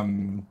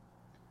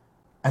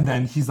And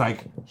then he's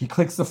like, he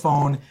clicks the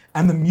phone,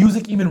 and the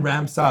music even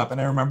ramps up. And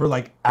I remember,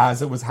 like,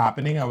 as it was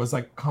happening, I was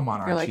like, "Come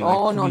on, Archie! You're like, like,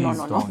 oh, no, please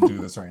no, don't do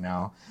this right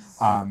now."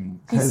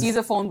 He sees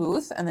a phone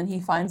booth, and then he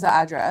finds the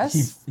address.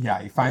 He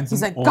finds.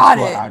 He's an like, old got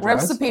school it. address.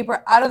 Rips the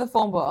paper out of the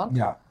phone book.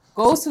 Yeah.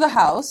 Goes to the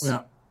house.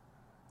 Yeah.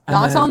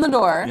 Knocks on the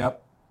door.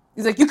 Yep.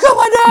 He's like, "You killed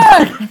my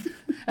dad!"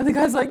 And the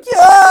guy's like,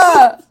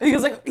 "Yeah!" And he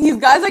goes like, he's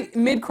guy's like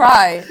mid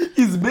cry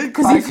He's mid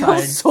because cry. he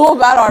feels so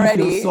bad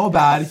already. He feels so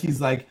bad. He's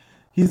like,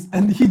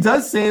 and he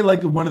does say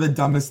like one of the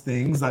dumbest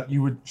things that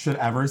you should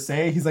ever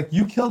say. He's like,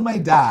 "You killed my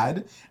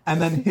dad,"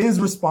 and then his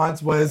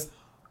response was,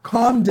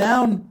 "Calm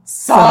down,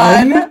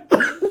 son."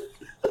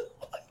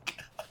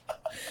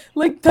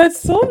 Like, that's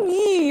so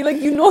mean.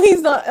 Like, you know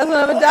he's not doesn't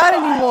have a dad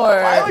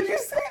anymore. Why would you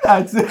say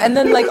that? And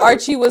then like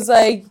Archie was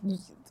like,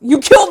 "You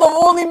killed the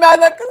only man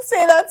that could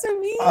say that to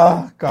me."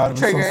 Oh God, I'm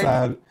so Triggered.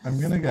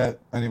 sad.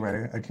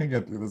 Anyway, I can't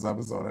get through this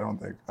episode, I don't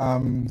think.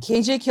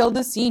 KJ killed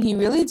the scene. He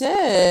really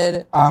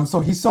did.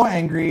 So he's so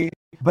angry,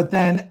 but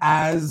then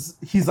as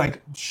he's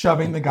like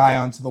shoving the guy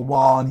onto the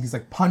wall and he's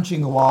like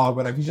punching the wall,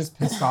 whatever, he's just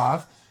pissed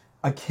off.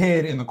 A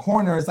kid in the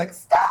corner is like,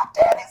 "Stop,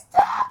 Daddy,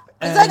 stop!"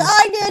 He's like,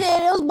 "I did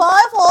it. It was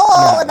my fault.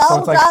 Yeah, and I so was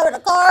it's like- driving a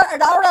car,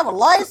 and I don't have a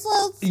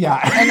license." Yeah.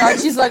 And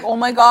Archie's like, "Oh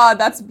my God,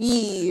 that's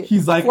me."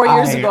 He's like, 4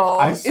 years ago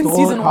I in stole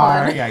season the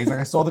car. 1. Yeah, he's like,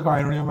 "I stole the car. I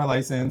don't even have my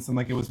license, and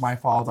like it was my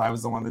fault. I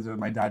was the one that did it.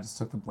 My dad just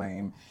took the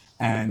blame."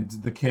 And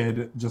the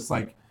kid just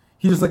like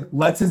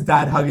lets his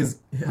dad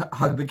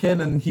hug the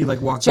kid, and he like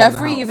walks. out of the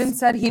Jeffrey house. even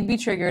said he'd be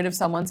triggered if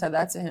someone said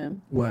that to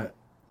him, What?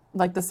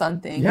 like the son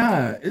thing.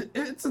 Yeah,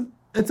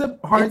 it's a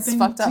hard It's thing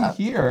fucked to up.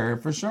 hear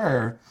for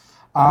sure.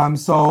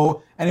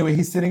 So anyway,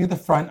 he's sitting at the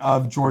front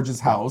of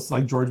George's house.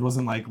 Like George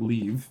wasn't like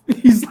leave.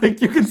 He's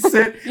like, "You can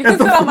sit. You can at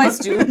the sit on my front-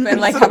 stoop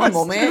and like sit have on a my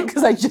moment stoop.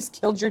 because I just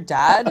killed your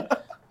dad.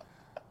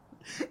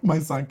 My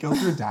son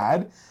killed your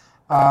dad."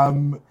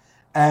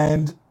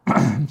 And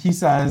he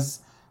says,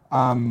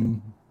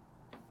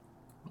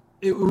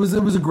 it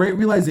was a great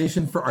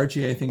realization for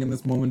Archie, I think, in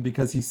this moment,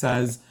 because he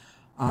says,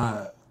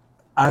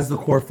 as the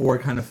core four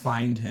kind of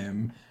find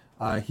him,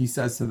 he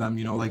says to them,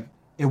 like,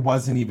 it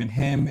wasn't even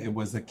him, it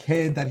was a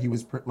kid that he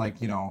was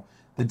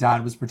the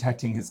dad was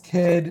protecting his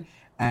kid,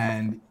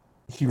 and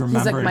he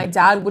remembered. He's like, my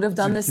dad would have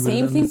done the He would've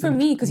same done thing the for same-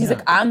 me because he's yeah.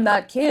 like, I'm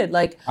that kid.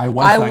 Like I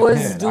was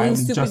that kid. doing I'm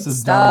stupid just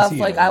as dumb as stuff. he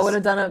Like I is.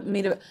 would have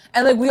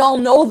and like we all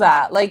know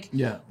that. Like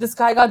Yeah. this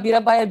guy got beat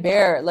up by a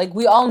bear. Like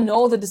we all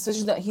know the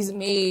decision that he's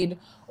made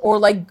or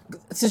like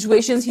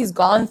situations he's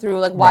gone through.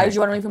 Like why Right. did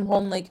you run away from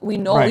home? Like we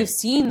know Right. we've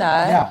seen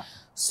that. Yeah.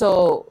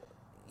 So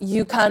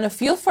you kind of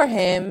feel for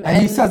him.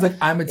 And he says, like,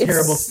 "I'm a it's-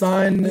 terrible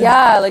son."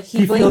 Yeah, like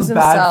he blames feels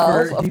bad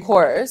himself, of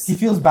course. He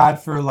feels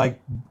bad for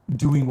like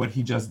doing what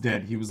he just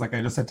did. He was like,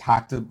 "I just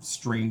attacked a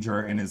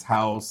stranger in his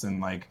house, and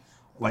like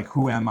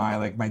who am I?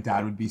 Like my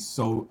dad would be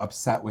so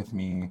upset with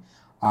me."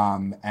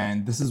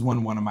 And this is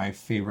when one of my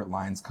favorite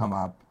lines come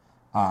up.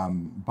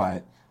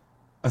 But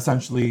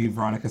essentially,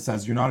 Veronica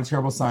says, "You're not a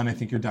terrible son. I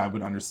think your dad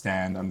would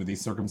understand under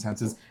these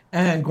circumstances."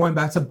 And going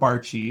back to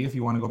Barchi, if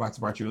you want to go back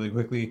to Barchi really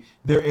quickly,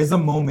 there is a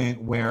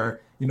moment where,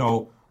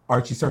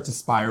 Archie starts to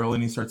spiral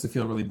and he starts to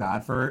feel really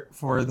bad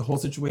for the whole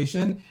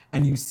situation.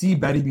 And you see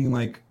Betty being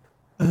like,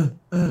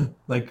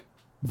 like,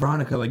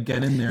 "Veronica, like,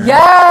 get in there."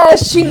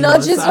 Yes, she You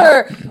notice nudges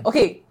that? her.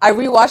 Okay, I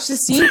rewatched the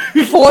scene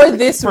for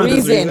this For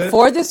this reason. reason?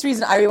 For this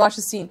reason, I rewatched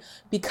the scene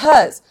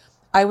because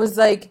I was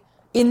like,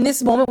 in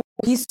this moment,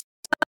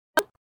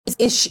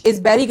 is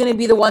Betty gonna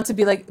be the one to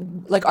be like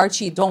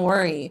Archie? Don't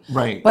worry.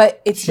 Right.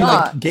 But it's She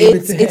not. like gave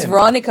it to It's him.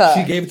 Veronica.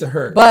 She gave it to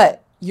her.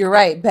 But you're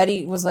right.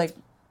 Betty was like,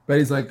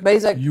 Betty's like,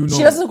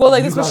 she doesn't go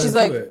like you this, but gotta she's do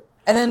like, it.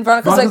 and then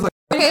Veronica's Veronica's like,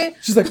 okay.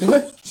 She's like,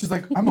 "What?" She's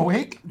like, "I'm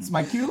awake. It's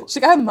my cue." She's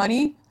like, I have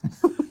money.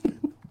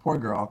 Poor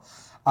girl.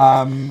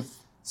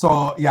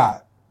 So yeah,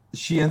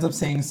 she ends up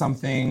saying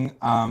something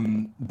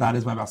that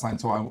is my best line.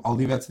 So I'll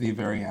leave that to the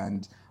very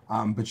end.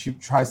 But she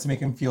tries to make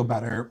him feel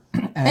better,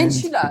 And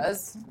she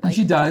does. And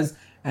she does.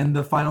 And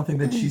the final thing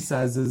that she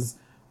says is,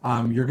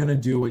 "You're gonna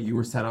do what you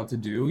were set out to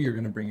do. You're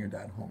gonna bring your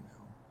dad home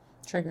now."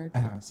 Triggered.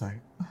 And I was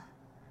like,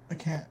 I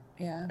can't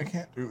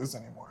do this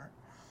anymore.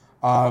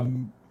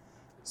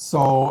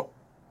 So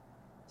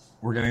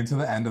we're getting to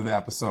the end of the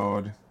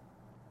episode,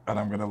 and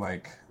I'm gonna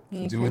like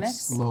do it Phoenix?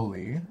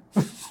 slowly.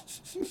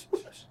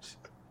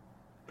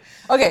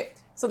 Okay,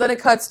 so then it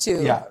cuts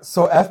to Yeah.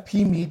 So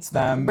FP meets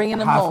them bringing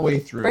him halfway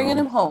home. through, Bringing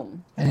him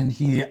home. and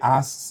he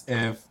asks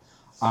if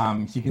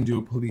he can do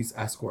a police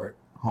escort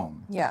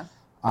home. Yeah.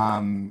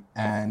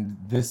 And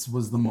this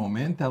was the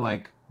moment that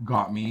like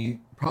got me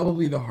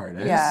probably the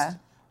hardest. Yeah.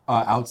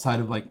 Outside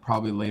of like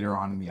probably later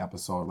on in the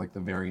episode, like the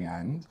very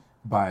end,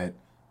 but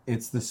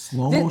it's the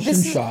slow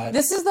motion shot.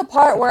 This is the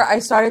part where I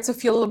started to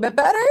feel a little bit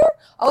better.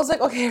 I was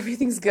like, okay,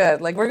 everything's good.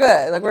 Like we're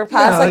good. Like we're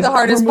past like the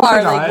hardest we're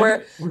part. moving Like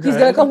on. he's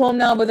gonna come home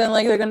now, but then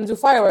like they're gonna do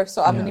fireworks,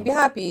 so I'm Yeah. gonna be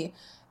happy.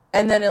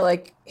 And then it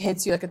like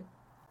hits you like a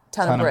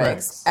ton of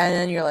bricks, and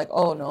then you're like,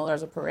 oh no,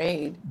 there's a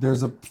parade.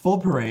 There's a full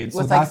parade, so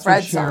With, like, that's what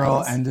Fred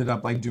Cheryl songs. ended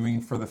up like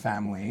doing for the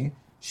family.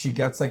 She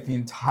gets like the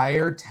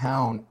entire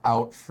town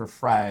out for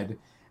Fred,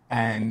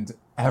 and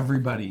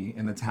everybody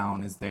in the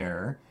town is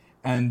there,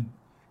 and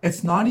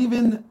it's not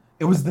even.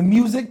 It was the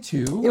music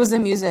too. It was the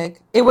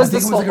music. It was I the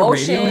think slow it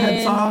was like motion. a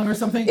Radiohead song or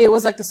something. It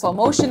was like the slow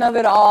motion of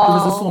it all.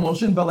 It was a slow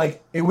motion, but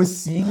like it was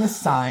seeing the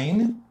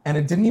sign, and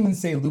it didn't even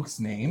say Luke's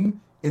name.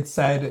 It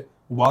said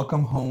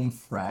 "Welcome home,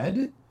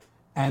 Fred,"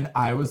 and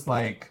I was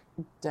like,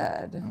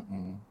 Dead.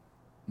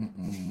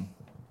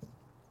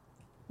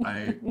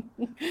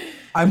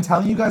 I'm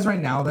telling you guys right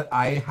now that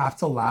I have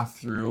to laugh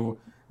through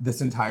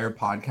this entire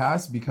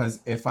podcast because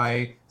if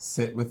I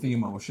sit with the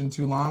emotion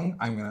too long,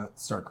 I'm gonna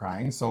start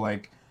crying. So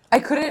like, I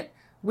couldn't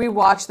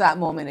rewatch that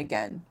moment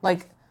again.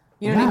 Like,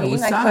 you know Yeah, what I it mean?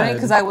 was I couldn't sad.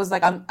 because I was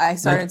like, I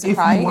started like to if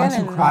cry you want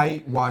again. to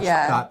cry, watch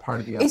yeah. that part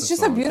of the episode. It's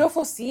just a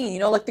beautiful scene, you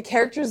know, like the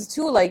characters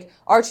too. Like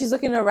Archie's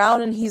looking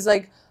around and he's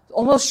like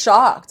almost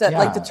shocked at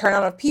like the Yeah.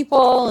 turnout of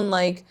people and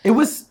like. It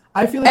was.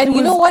 I feel like. And it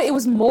you was, know what? It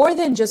was more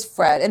than just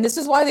Fred. And this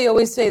is why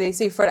they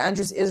say Fred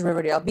Andrews is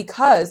Riverdale,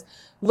 because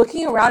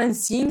looking around and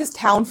seeing this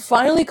town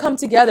finally come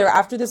together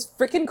after this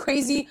freaking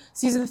crazy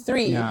season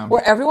 3, Yeah.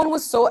 where everyone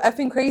was so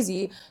effing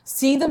crazy,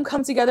 seeing them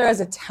come together as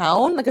a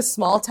town, like a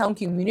small town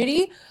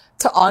community,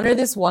 to honor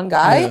this one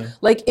guy, Yeah.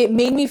 like it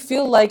made me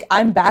feel like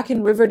I'm back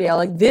in Riverdale.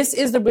 Like this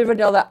is the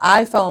Riverdale that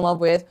I fell in love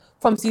with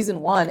from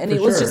season 1. And For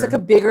it was just sure. like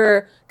a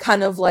bigger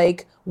kind of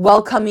like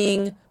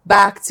welcoming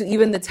back to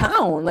even the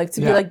town, like to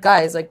be Yeah. like,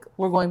 guys, like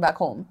we're going back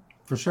home.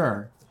 For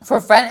sure.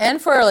 For Fred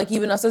and for like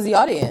even us as the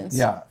audience.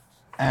 Yeah.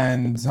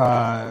 And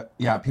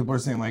yeah, people are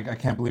saying like, I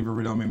can't believe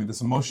Riverdale made me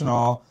this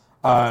emotional.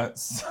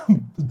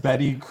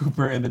 Betty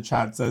Cooper in the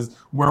chat says,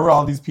 where were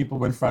all these people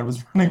when Fred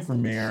was running for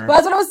mayor? But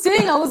that's what I was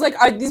saying. I was like,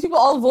 are these people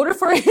all voted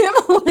for him?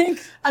 Like,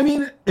 I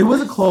mean, it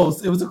was a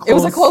close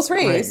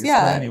race,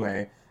 yeah. But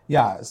anyway,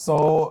 yeah.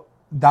 So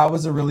that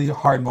was a really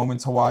hard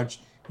moment to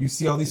watch. You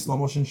see all these slow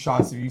motion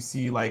shots of you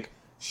see like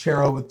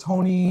Cheryl with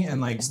Tony and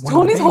like one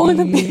Tony's of the holding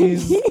the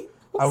babies. baby.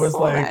 I was So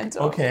like,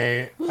 random.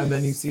 okay. And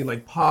then you see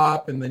like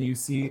Pop, and then you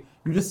just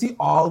see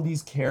all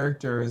these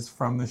characters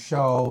from the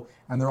show,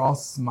 and they're all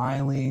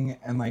smiling,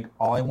 and like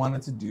all I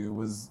wanted to do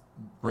was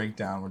break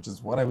down, which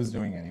is what I was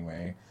doing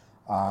anyway.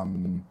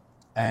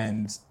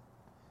 And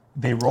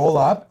they roll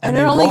up, And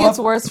they it only roll gets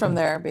up- worse from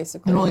there,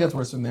 basically. It only gets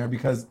worse from there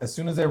because as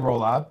soon as they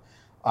roll up,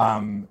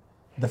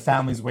 the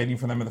family's waiting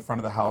for them at the front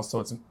of the house. So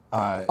it's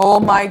Oh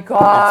my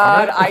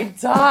god, I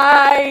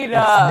died.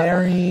 it's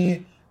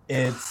Mary,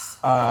 it's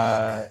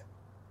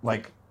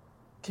like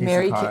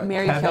Mary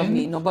Kevin, killed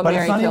me. No, but it's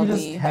Mary not even killed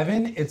just me.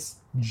 Kevin. It's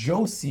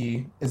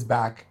Josie is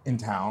back in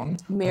town.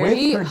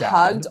 Mary with her dad.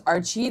 hugged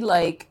Archie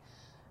like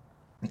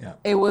Yeah,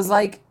 it was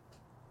like,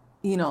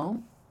 you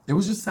know, it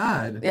was just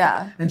sad.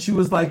 yeah. And she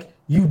was like,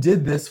 "You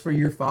did this for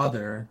your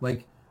father.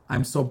 Like,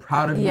 I'm so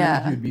proud of you.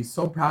 Yeah. He would be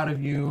so proud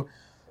of you."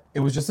 It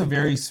was just a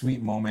very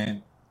sweet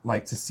moment,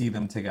 like to see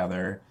them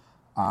together.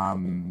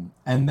 And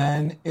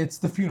then it's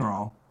the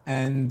funeral,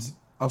 and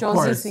of Josie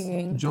course,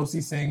 singing.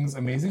 Josie sings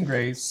 "Amazing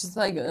Grace." She's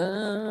like,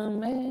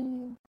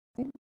 man.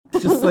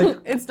 Just like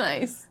it's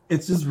nice.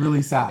 it's just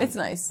really sad. It's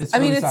nice. It's I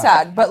mean, really it's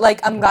sad, but like,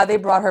 I'm glad they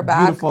brought her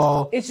back.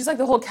 Beautiful. It's just like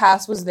the whole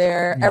cast was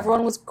there. Yeah.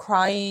 Everyone was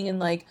crying, and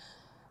like,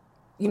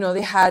 you know,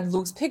 they had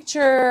Luke's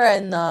picture,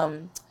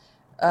 and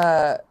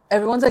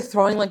everyone's like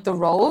throwing like the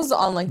rose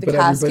on like the But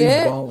everybody's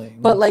casket. bawling.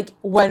 But like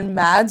when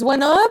Mads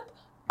went up,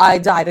 I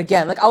died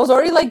again. Like I was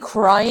already like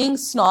crying,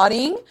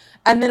 snotting,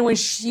 and then when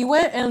she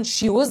went and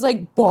she was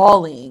like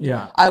bawling.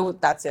 Yeah.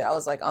 That's it. I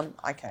was like,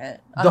 I can't.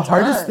 I'm The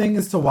hardest done. thing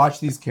is to watch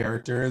these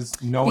characters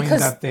knowing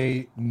Because that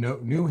they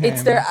knew him.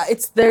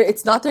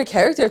 it's not their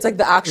character. It's like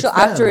the actual It's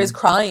them. actor is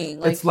crying.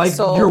 Like It's like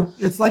so,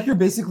 you're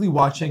basically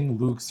watching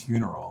Luke's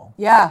funeral.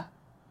 yeah.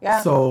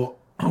 So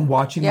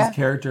watching Yeah. these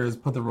characters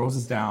put the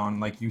roses down,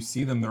 like you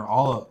see them, they're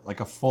all like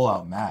a full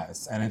out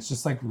mess, and it's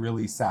just like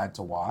really sad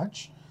to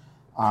watch.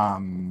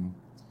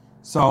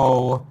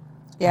 So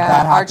Yeah,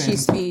 that Archie's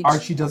happens. speech.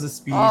 Archie does a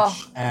speech,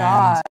 Oh,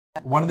 and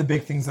one of the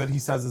big things that he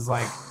says is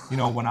like, you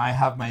know, when I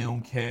have my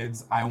own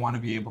kids, I want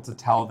to be able to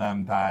tell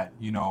them that,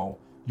 you know,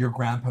 your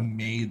grandpa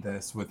made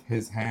this with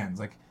his hands,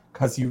 like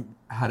because he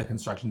had a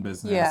construction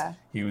business. Yeah.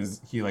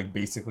 He like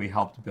basically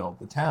helped build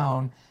the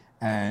town,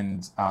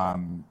 and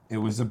it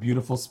was a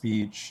beautiful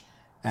speech.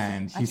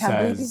 And he I can't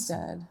believe he's says,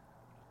 dead.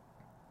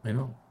 I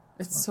know.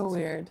 It's so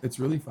weird. It's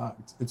really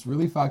fucked. It's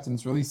really fucked, and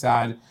it's really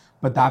sad.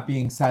 But that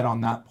being said,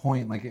 on that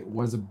point, like it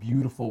was a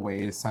beautiful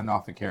way to send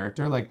off a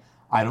character. Like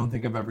I don't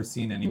think I've ever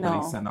seen anybody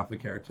No. send off a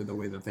character the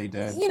way that they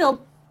did. You know,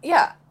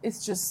 yeah,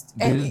 it's just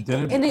They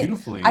did it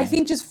beautifully. I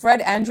think just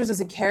Fred Andrews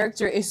as a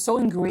character is so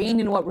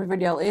ingrained in what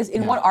Riverdale is,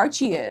 in Yeah. what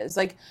Archie is.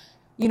 Like,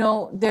 you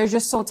know, they're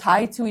just so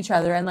tied to each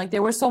other. And like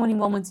there were so many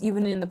moments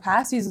even in the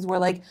past seasons where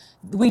like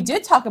we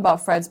did talk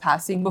about Fred's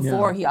passing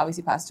before Yeah. he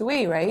obviously passed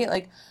away, right?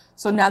 Like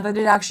so now that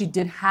it actually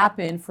did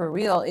happen for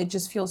real, it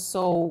just feels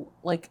so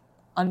like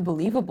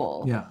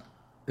unbelievable. Yeah,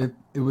 it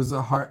was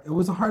a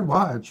hard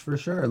watch for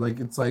sure. Like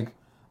it's like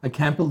I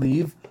can't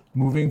believe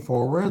moving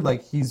forward,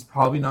 like he's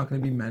probably not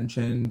going to be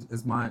mentioned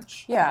as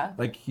much. Yeah.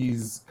 Like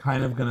he's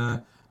kind of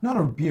gonna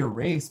not be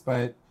erased,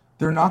 but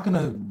they're not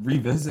gonna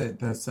revisit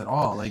this at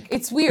all. Like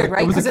It's weird, like,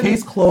 right? It was a 'Cause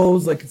case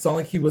closed. Like it's not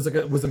like he was like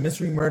it was a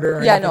mystery murder.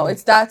 Or Yeah, anything. no,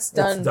 that's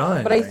done. It's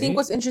done, But I think right?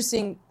 what's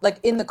interesting, like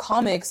in the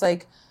comics,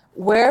 like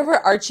wherever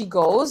Archie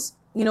goes,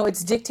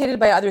 it's dictated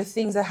by other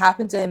things that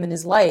happen to him in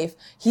his life.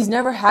 He's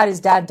never had his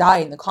dad die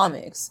in the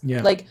comics.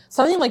 Yeah. Like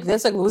something like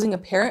this, like losing a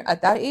parent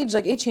at that age,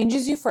 like it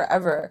changes you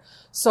forever.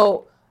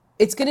 So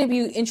it's gonna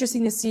be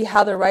interesting to see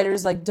how the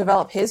writers like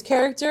develop his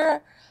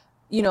character.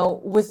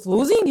 With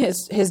losing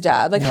his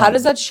dad, like how Yeah.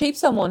 does that shape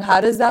someone? How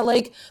does that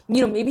like,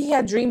 maybe he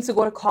had dreams to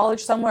go to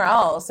college somewhere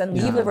else and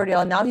leave Yeah.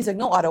 Riverdale. And now he's like,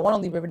 no, I don't want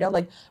to leave Riverdale.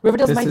 Like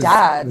Riverdale's This my is-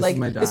 dad. this is Like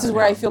my this dad, is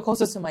where I yeah. feel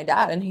closest to my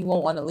dad, and he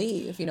won't want to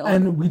leave.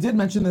 And we did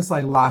mention this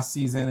like last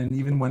season, and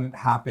even when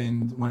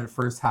it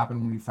first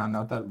happened, when we found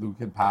out that Luke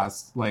had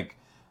passed, like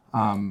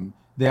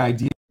the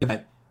idea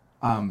that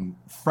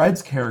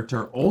Fred's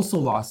character also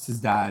lost his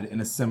dad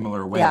in a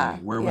similar way, Yeah,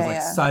 where it was like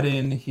yeah.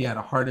 sudden, he had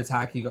a heart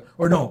attack, he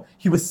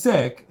was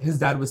sick. His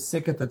dad was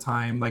sick at the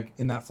time, like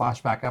in that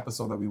flashback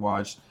episode that we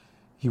watched,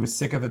 he was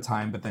sick at the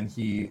time, but then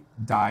he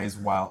dies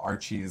while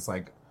Archie is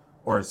like,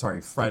 Fred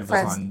was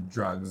Fred's- on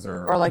drugs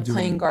or like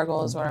playing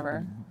gargoyles or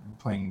whatever.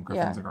 playing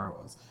Griffins Yeah. and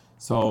Gargoyles.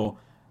 So,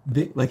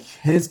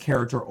 his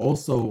character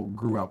also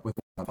grew up with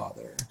a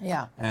father,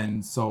 Yeah.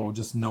 and so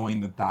just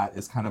knowing that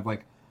is kind of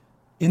like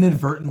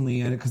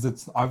inadvertently, and because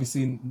it's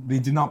obviously they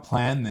did not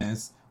plan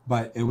this,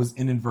 but it was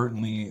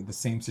inadvertently the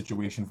same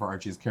situation for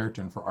Archie's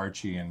character and for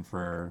Archie and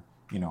for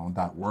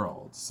that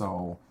world.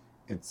 So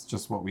it's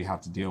just what we have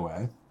to deal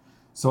with.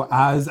 So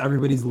as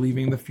everybody's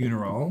leaving the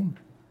funeral,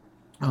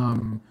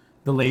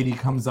 the lady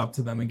comes up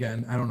to them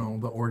again. I don't know,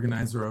 the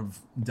organizer of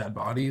dead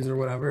bodies or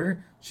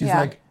whatever. She's Yeah.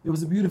 like, it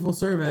was a beautiful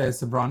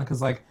service. And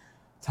Veronica's like,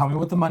 tell me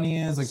what the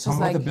money is. Like, tell She's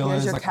me what the like, bill "Here's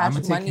is. your Like, I'm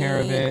cash going to take care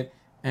of money." it.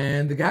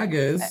 And the gag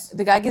is,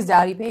 The guy gets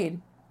daddy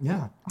paid.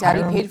 yeah. Daddy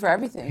Hiram paid for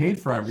everything. Paid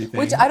for everything.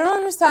 Which I don't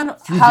understand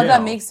Through how that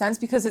jail. makes sense,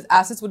 because his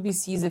assets would be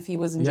seized if he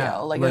was in Yeah,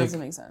 jail. Like, it like- doesn't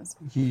make sense.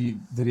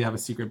 Did he have a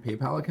secret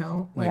PayPal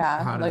account? Like,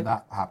 Yeah, how did like,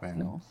 that happen?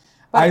 No.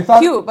 But I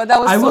thought cute, but that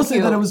was I so will say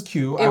cute. that it was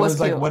cute. It I was was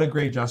like, cute. what a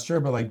great gesture,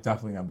 but like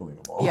definitely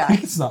unbelievable. Yeah.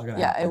 Like, it's not gonna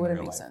Yeah, happen it in wouldn't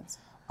real make life. sense.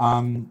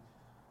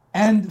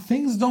 And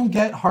things don't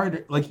get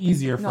harder, like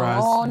easier for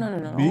us.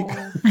 No.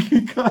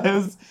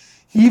 Because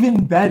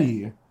even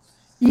Betty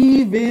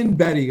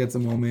gets a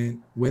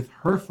moment with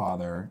her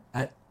father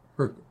at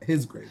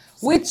his grave.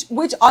 Which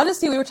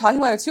honestly, we were talking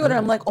about it too, and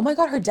I'm like, oh my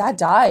god, her dad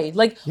died.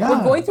 Like, Yeah.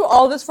 we're going through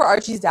all this for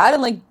Archie's dad,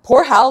 and like,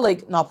 poor Hal,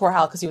 like, not poor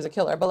Hal because he was a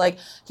killer, but like,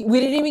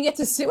 we didn't even get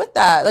to sit with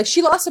that. Like,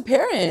 she lost a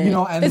parent.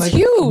 And it's like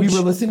huge. we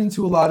were listening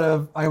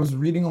to I was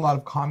reading a lot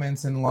of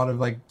comments and a lot of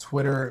like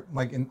Twitter,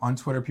 like on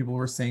Twitter, people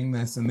were saying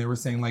this, and they were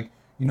saying like,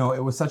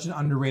 it was such an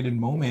underrated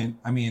moment.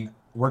 I mean,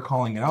 we're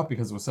calling it out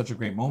because it was such a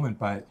great moment,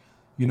 but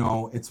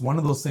it's one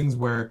of those things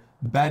where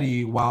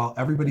Betty, while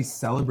everybody's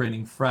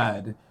celebrating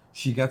Fred,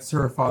 she gets to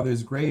her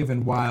father's grave,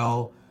 and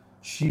while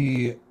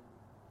she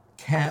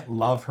can't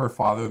love her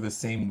father the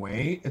same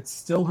way, it's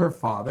still her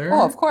father.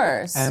 Oh, of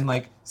course. And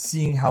like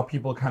seeing how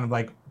people kind of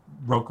like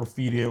wrote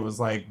graffiti, it was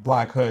like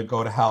Black Hood,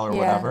 go to hell or Yeah.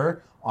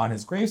 whatever on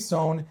his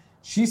gravestone.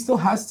 She still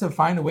has to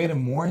find a way to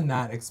mourn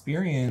that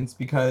experience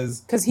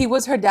because he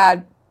was her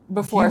dad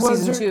before He was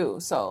season her- 2,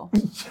 so.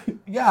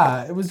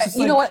 yeah, it was just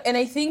You know what? And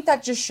I think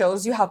that just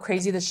shows you how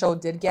crazy the show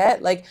did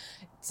get. Like,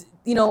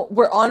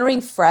 we're honoring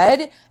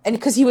Fred, and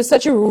because he was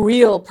such a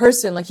real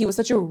person, like he was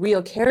such a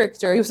real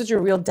character, he was such a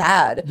real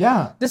dad.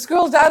 Yeah. This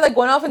girl's dad like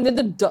went off and did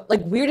the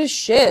like weirdest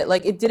shit.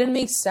 Like, it didn't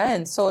make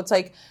sense. So it's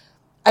like,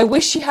 I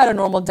wish she had a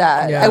normal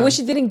dad. Yeah. I wish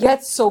it didn't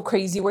get so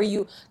crazy where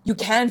you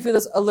can feel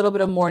this a little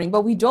bit of mourning,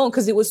 but we don't,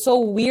 because it was so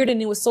weird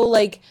and it was so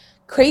like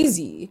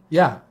crazy.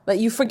 Yeah. Like,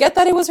 you forget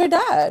that it was her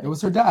dad. It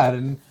was her dad,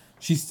 and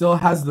she still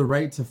has the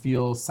right to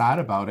feel sad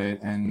about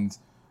it. And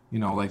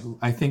like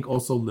I think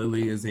also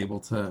Lily is able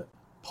to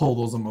pull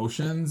those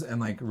emotions and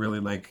like really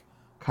like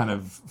kind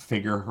of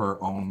figure her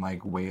own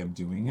like way of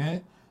doing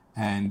it.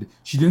 And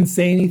she didn't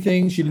say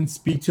anything. She didn't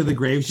speak to the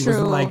grave. She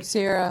wasn't like,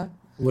 Sierra.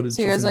 what is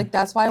Sierra's she like,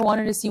 that's why I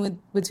wanted to see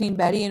between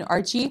Betty and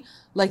Archie,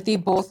 like they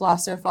both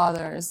lost their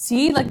fathers.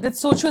 See, like that's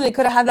so true. They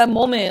could have had that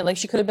moment. Like,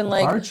 she could have been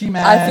like, Archie,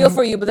 man. I feel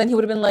for you, but then he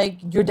would have been like,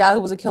 your dad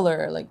was a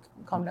killer. Like,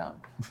 calm down.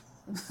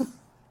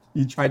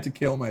 You tried to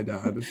kill my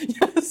dad. Yeah, You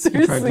tried to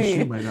seriously.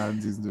 shoot my dad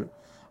in season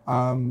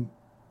 2.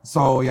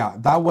 So yeah,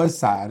 that was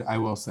sad. I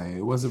will say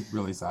it was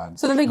really sad.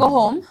 So then they go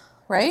home,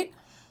 right?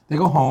 They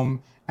go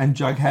home, and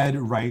Jughead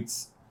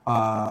writes,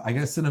 I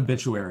guess, an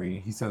obituary.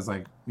 He says,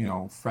 like,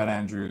 Fred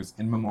Andrews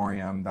in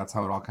memoriam. That's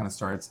how it all kind of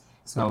starts.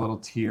 He's got a little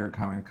tear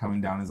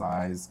coming down his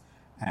eyes,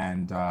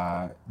 and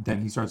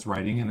then he starts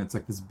writing, and it's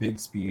like this big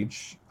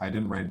speech. I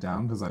didn't write it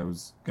down because I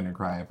was gonna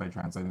cry if I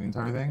translated the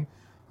entire thing.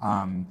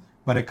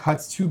 But it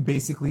cuts to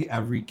basically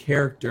every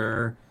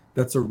character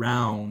that's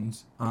around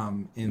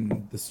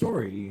in the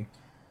story.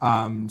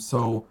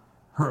 So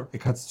it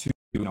cuts to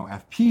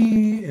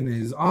FP in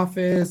his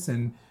office,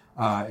 and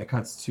it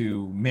cuts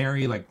to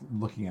Mary like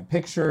looking at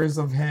pictures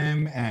of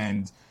him,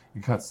 and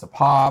it cuts to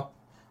Pop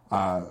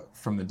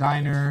from the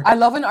diner. I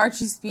love in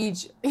Archie's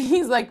speech.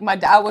 He's like, my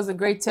dad was a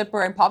great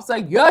tipper, and Pop's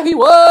like, yeah, he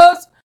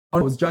was. Oh,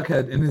 it was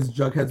Jughead in his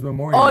Jughead's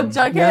memorial. Oh,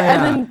 Jughead,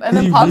 and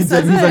then he Pop reads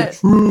says He's it. like,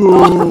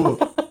 true.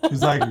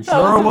 He's like, That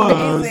sure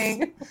was.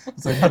 amazing.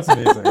 It's like, that's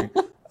amazing.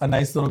 A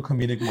nice little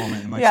comedic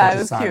moment. And like Yeah, such it a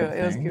was sad cute.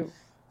 It was thing.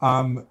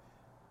 cute.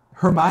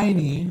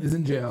 Hermione is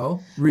in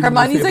jail. reading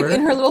Hermione's like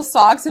newspaper. in her little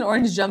socks and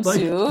orange Like,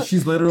 jumpsuit.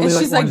 she's literally and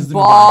like, she's Orange like is the New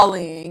Black.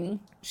 bawling.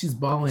 She's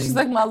bawling. She's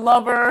like my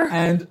lover.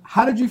 And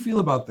how did you feel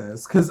about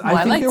this? Because I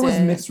I think there liked was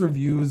it. mixed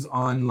reviews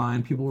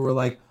online. People were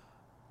like,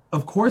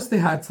 of course they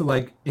had to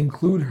like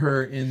include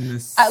her in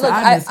this Look,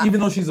 sadness, even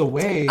though she's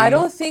away. I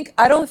don't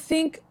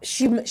think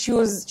she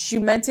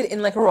meant it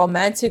in like a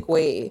romantic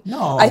way.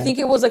 No. I think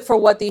it was like for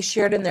what they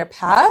shared in their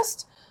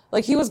past.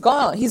 Like he's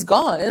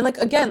gone, and like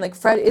again, like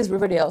Fred is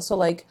Riverdale, so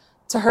like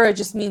to her it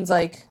just means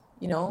like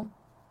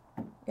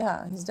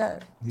yeah, he's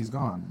dead. He's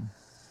gone.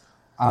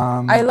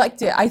 I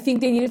liked it. I think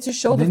they needed to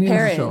show They the needed to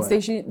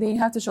parents. show They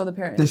have to show the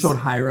parents. They showed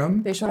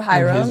Hiram. They showed in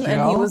Hiram, his and he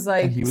jail, was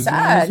like and he was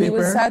sad. reading He the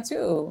was newspaper. sad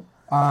too.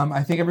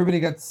 I think everybody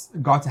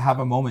got to have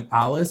a moment.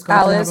 Alice got to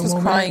have Alice a was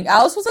moment. crying.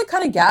 Alice was like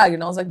kind of gagged,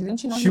 and I was like,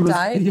 didn't you know She he was,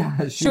 died?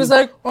 yeah. She was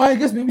like, oh, I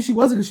guess maybe she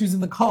wasn't because she was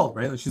in the cult,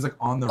 right? Like she's like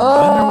on the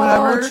run or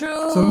whatever.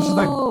 True. So she's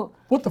like,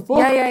 what the fuck?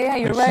 Yeah,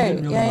 you're Like, she right.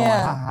 didn't really Yeah, know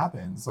yeah. what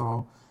happened.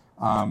 So,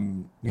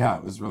 yeah,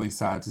 it was really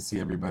sad to see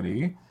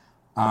everybody.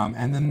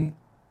 And then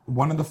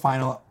one of the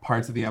final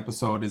parts of the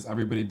episode is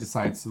everybody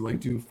decides to like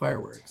do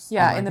fireworks.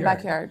 Yeah, in the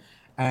backyard.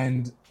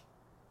 And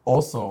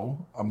also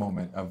a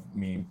moment of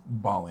me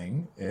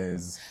bawling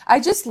is I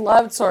just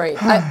loved,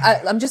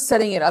 I'm just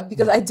setting it up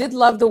because I did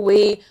love the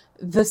way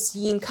the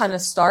scene kind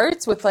of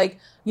starts with like,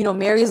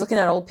 Mary's looking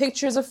at old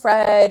pictures of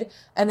Fred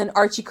and then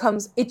Archie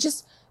comes. It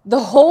just,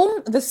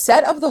 the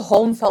set of the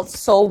home felt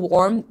so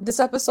warm this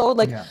episode.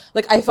 Like, Yeah.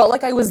 like I felt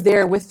like I was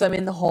there with them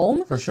in the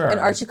home. For sure.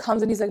 And Archie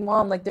comes and he's like,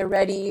 Mom, like they're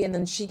ready. And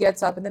then she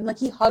gets up and then like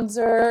he hugs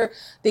her.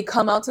 They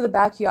come out to the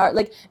backyard.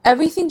 Like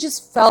everything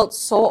just felt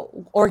so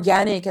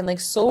organic and like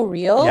so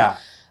real. yeah.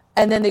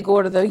 And then they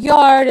go to the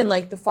yard and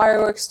like the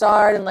fireworks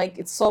start and like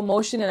it's slow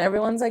motion and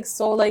everyone's like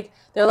so like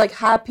they're like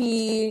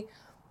happy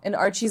and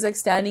Archie's like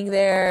standing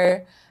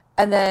there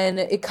and then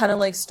it kind of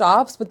like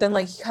stops but then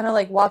like he kind of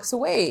like walks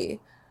away.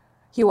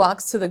 He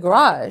walks to the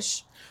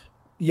garage.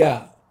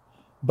 Yeah.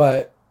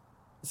 But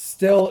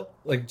still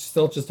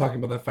just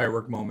talking about that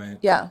firework moment.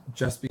 Yeah.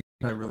 Just because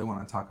I really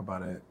want to talk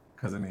about it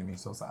because it made me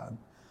so sad,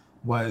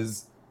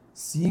 was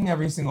seeing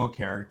every single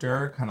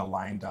character kind of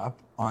lined up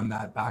on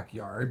that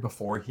backyard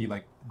before he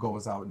like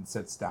goes out and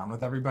sits down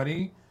with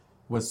everybody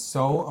was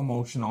so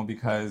emotional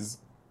because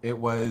it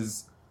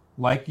was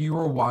like you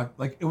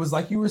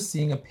were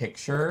seeing a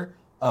picture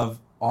of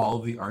all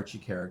the Archie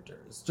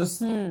characters,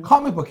 just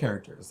comic book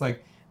characters.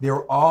 Like they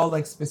were all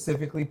like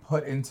specifically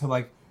put into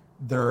like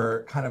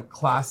their kind of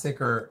classic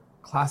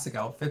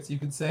outfits, you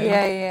could say.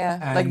 Yeah.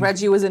 Like And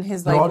Reggie was in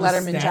his they're like all just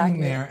Letterman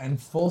standing jacket. there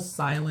and full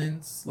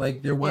silence.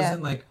 Like there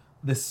wasn't like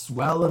this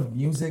swell of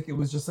music. It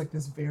was just like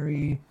this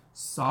very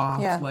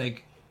soft,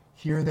 like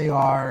here they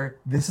are.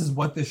 This is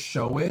what this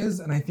show is.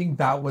 And I think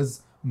that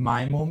was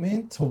my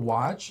moment to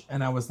watch.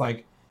 And I was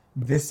like,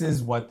 this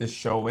is what this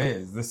show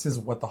is. This is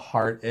what the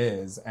heart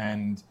is.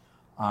 And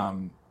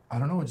I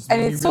don't know. It just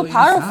And made me it's so really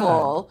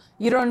powerful.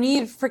 You don't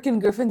need freaking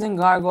Griffins and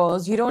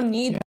Gargoyles. You don't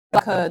need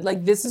Black Hood.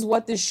 Like this is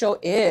what this show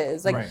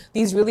is. Like Right.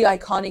 these really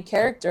iconic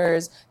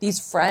characters, these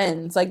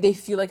friends, like they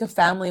feel like a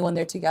family when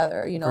they're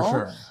together, you know? For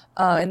sure.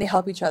 And they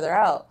help each other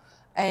out.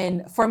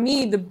 And for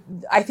me,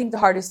 I think the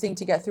hardest thing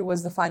to get through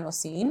was the final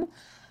scene.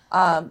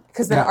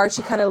 Because then Yeah.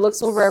 Archie kind of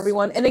looks over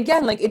everyone. And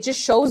again, like it just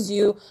shows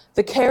you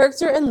the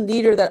character and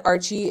leader that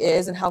Archie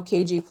is and how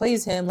KJ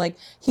plays him. Like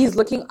he's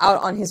looking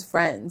out on his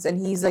friends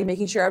and he's like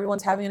making sure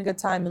everyone's having a good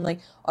time. And like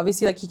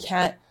obviously like he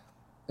can't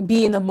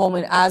be in the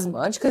moment as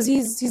much because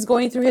he's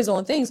going through his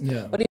own things.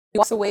 Yeah. But he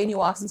walks away and he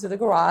walks into the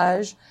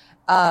garage.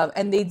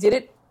 And they did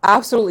it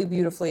absolutely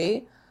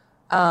beautifully.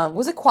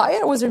 Was it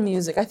quiet or was there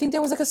music? I think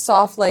there was like a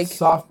soft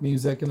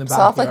music in the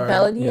backyard. soft like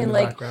melody in and the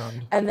like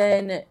background. and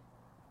then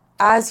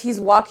as he's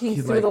walking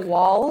He's through like, the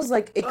walls,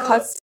 like it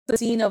cuts to the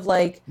scene of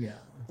like Yeah.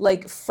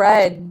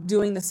 Fred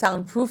doing the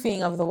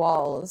soundproofing of the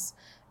walls.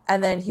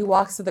 And then he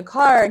walks to the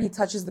car and he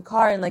touches the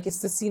car and like it's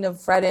the scene of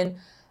Fred and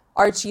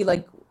Archie,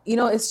 like, you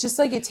know, it's just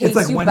like it takes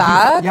like you when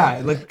back.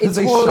 like because It's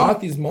they totally- shot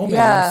these moments.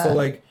 yeah. So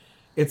like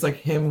it's like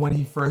him when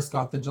he first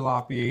got the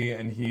jalopy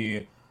and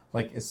he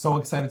like is so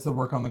excited to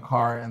work on the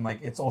car, and like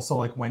it's also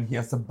like when he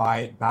has to buy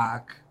it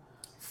back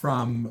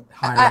from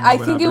Hiram I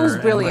or think it was whatever,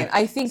 and, brilliant.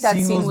 like, I think that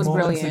seeing scene those was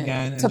moments brilliant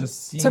again and to,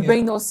 just seeing to it-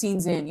 bring those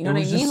scenes in. You know it what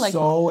I was mean? just Like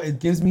so it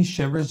gives me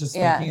shivers just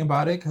Yeah. thinking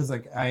about it because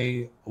like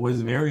I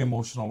was very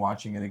emotional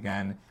watching it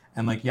again,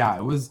 and like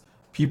it was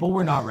people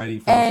were not ready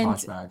for and the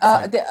flashbacks.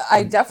 Like,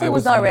 I definitely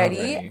was not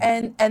ready. ready.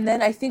 And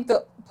then I think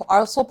the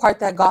also part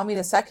that got me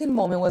the second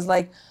moment was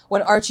like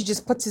when Archie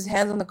just puts his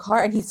hands on the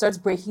car and he starts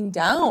breaking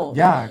down.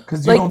 Yeah,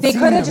 because Like they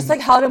could have just like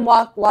held him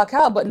walk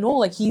out, but no,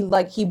 like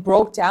he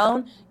broke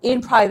down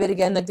in private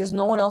again. Like there's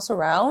no one else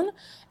around,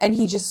 and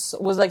he just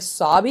was like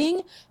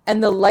sobbing.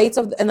 And the lights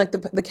and like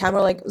the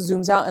camera like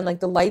zooms out and like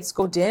the lights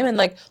go dim and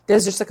like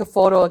there's just like a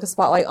photo, like a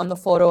spotlight on the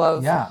photo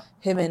of Yeah.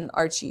 him and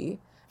Archie.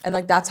 And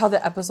like that's how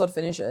the episode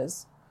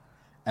finishes.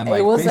 And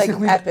It was, like,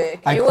 basically,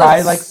 epic. I It cried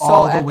was like so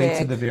all the way to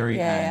epic. the very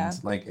Yeah, end. yeah.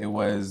 Like it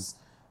was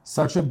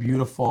such a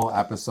beautiful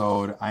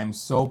episode. I'm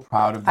so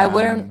proud of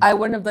them. I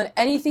wouldn't have done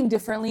anything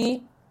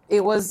differently.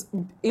 It was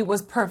perfect. It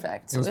was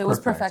perfect. It was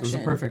a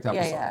perfection. perfect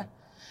episode. Yeah.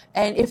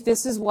 And if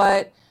this is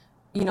what,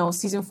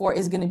 season 4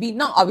 is going to be,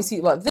 not obviously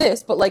about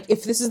this, but like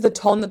if this is the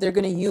tone that they're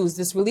going to use,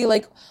 this really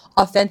like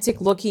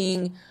authentic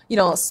looking,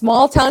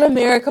 small town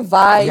America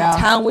vibe Yeah.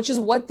 town, which is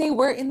what they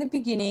were in the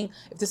beginning.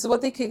 If this is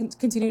what they can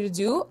continue to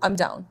do, I'm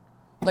down.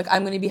 Like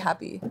I'm going to be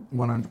happy.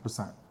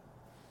 100%.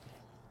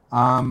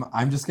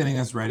 I'm just getting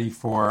us ready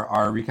for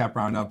our recap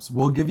roundups.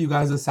 We'll give you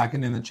guys a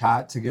second in the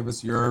chat to give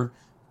us your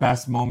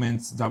best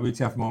moments,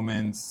 WTF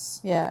moments.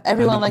 Yeah.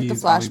 Everyone liked the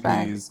MVPs,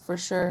 flashback LVPs. for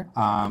sure.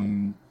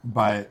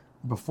 But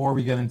before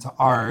we get into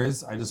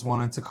ours, I just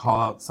wanted to call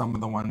out some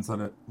of the ones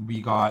that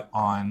we got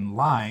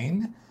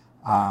online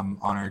on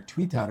our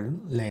Twitter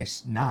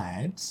last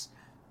night.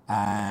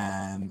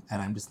 And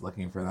I'm just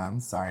looking for them.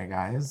 Sorry,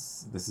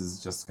 guys. This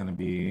is just going to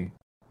be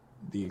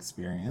the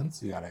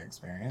experience. You got to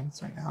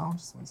experience right now.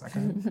 Just 1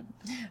 second.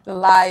 The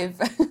live,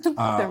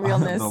 the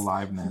realness. The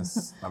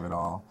liveness of it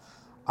all.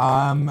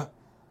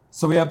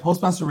 So we have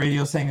Postmaster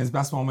Radio saying his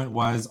best moment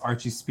was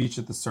Archie's speech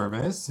at the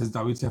service. His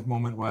WTF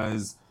moment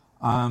was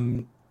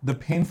the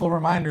painful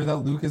reminder that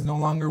Luke is no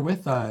longer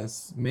with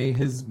us. May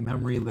his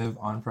memory live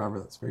on forever.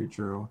 That's very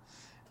true.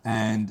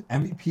 And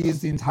MVP is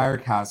the entire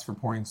cast for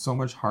pouring so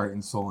much heart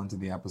and soul into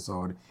the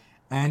episode.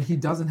 And he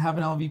doesn't have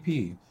an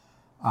LVP.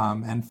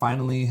 And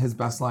finally, his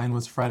best line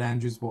was Fred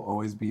Andrews will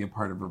always be a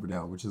part of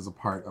Riverdale, which is a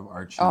part of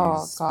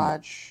Archie's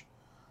speech.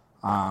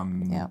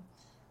 Yeah.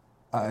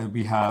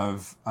 We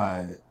have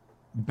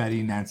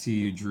Betty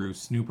Nancy Drew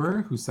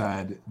Snooper, who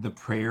said the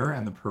prayer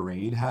and the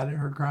parade had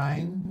her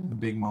crying, the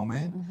big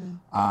moment.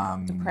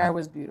 The prayer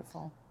was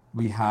beautiful.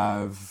 We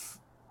have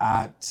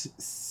at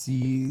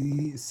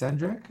C.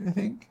 Cedric, I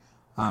think,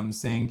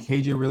 saying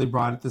KJ really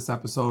brought it this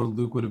episode.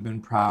 Luke would have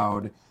been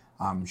proud.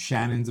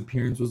 Shannon's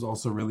appearance was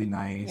also really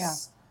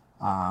nice.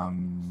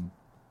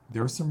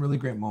 There were some really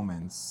great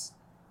moments.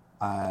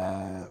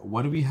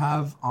 What do we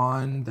have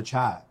on the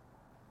chat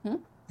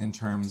in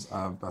terms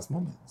of best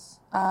moments?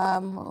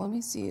 Let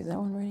me see. Is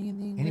anyone writing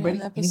anything Anybody? in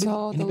the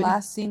episode? Anybody? The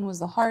last scene was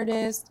the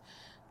hardest.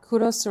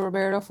 Kudos to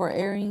Roberto for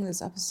airing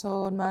this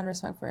episode. Mad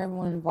respect for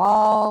everyone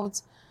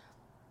involved.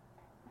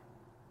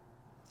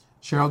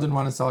 Cheryl didn't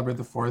want to celebrate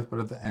the 4th, but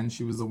at the end,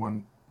 she was the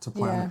one to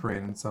plan Yeah. the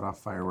parade and set off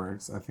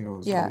fireworks. I think it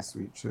was Yeah. really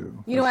sweet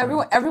too. You know, for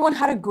sure. everyone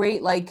had a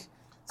great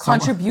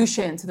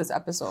contribution to this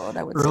episode,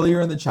 I would say.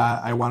 Earlier in the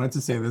chat, I wanted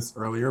to say this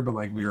earlier, but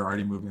we were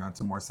already moving on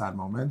to more sad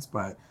moments.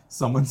 But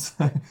someone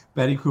said,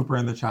 Betty Cooper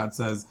in the chat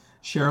says,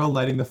 Cheryl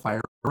lighting the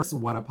fireworks,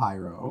 what a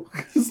pyro.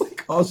 It's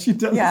all she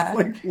does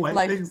is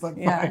light things on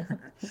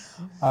fire.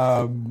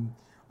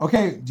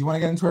 Okay, do you want to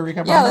get into our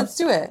recap? Yeah, roundups? let's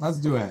do it. Let's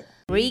do it.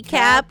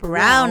 Recap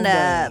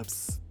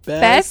roundups.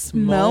 Best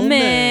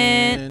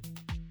moment.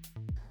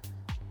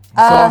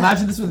 So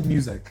imagine this with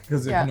music,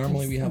 because yeah.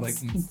 normally we have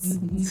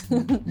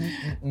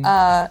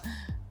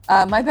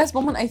My best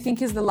moment, I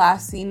think, is the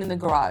last scene in the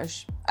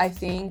garage. I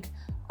think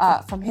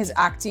from his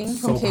acting,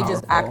 from So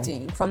Cage's powerful.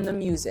 acting, from the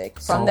music,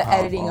 from So the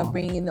editing powerful. of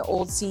bringing in the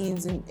old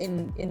scenes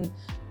in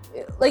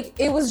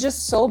it was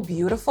just so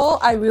beautiful.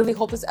 I really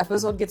hope this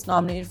episode gets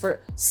nominated for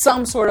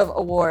some sort of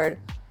award,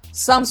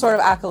 some sort of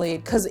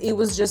accolade, because it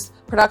was just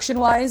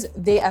production-wise,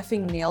 they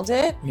effing nailed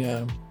it.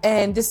 Yeah.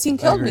 And this scene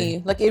killed agree.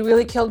 me. It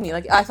really killed me.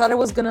 I thought I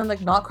was gonna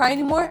not cry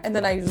anymore, and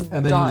then I was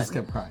And then done. you just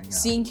kept crying. Yeah.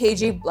 Seeing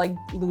KJ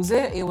lose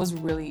it was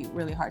really,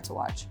 really hard to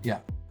watch. Yeah.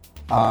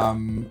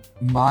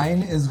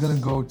 Mine is gonna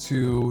go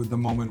to the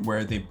moment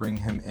where they bring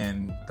him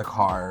in the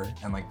car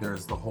and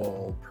there's the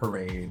whole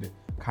parade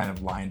kind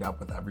of lined up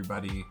with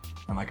everybody.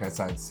 And like I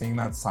said, seeing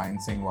that sign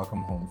saying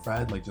 "Welcome Home,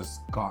 Fred"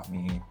 just got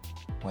me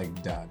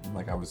dead.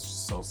 I was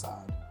just so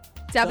sad.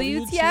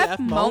 WTF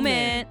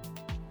moment.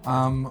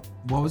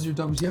 What was your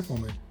WTF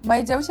moment?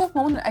 My WTF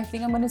moment, I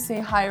think I'm gonna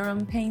say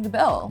Hiram paying the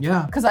bill.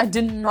 Yeah. Because I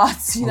did not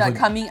see I was that like,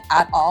 coming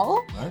at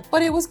all. What?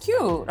 But it was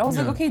cute. I was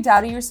like, Yeah. okay,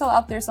 Daddy, you're still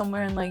out there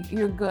somewhere, and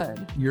you're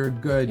good. You're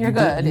good. You're You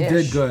did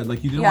good-ish. good. You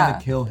didn't Yeah. want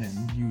to kill him.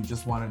 You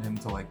just wanted him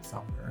to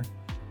suffer.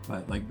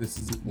 But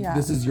this Yeah.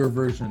 is your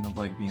version of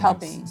being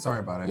Helping. sorry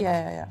about it.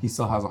 Yeah. He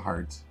still has a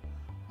heart.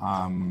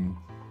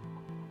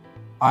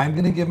 I'm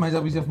gonna give my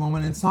WTF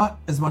moment. It's not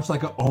as much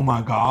a oh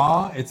my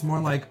god. It's more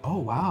oh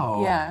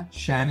wow. Yeah.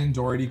 Shannon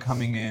Doherty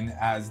coming in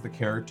as the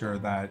character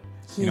that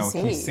He he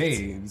saved.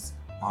 saves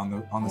on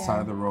the Yeah. side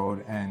of the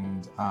road,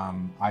 and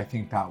I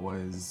think that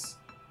was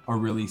a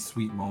really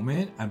sweet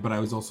moment. But I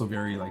was also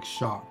very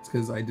shocked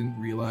because I didn't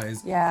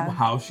realize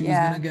how she was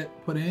gonna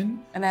get put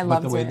in. And I but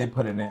loved the way it. they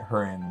put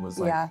her in was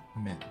Yeah.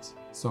 mint.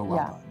 So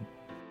well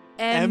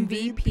Yeah. done.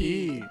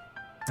 MVP.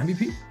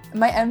 MVP.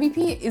 My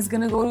MVP is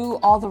gonna go to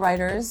all the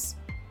writers,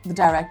 the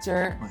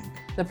director,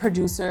 the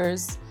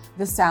producers,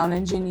 the sound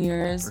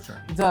engineers, For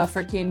sure. the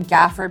freaking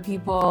gaffer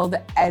people,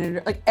 the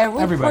editor,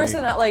 every Everybody.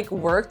 person that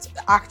worked,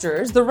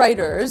 actors, the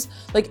writers,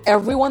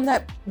 everyone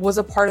that was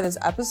a part of this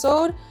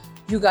episode,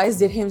 you guys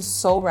did him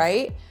so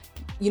right.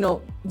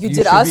 you You did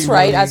should us be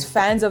right really- as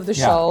fans of the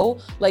Yeah. show.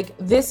 Like,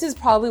 this is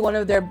probably one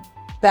of their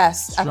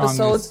best Strongest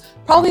episodes,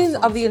 probably of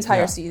episodes, the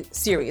entire yeah.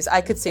 series. I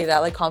could say that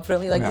like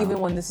confidently, like Yeah. even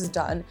when this is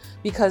done,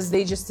 because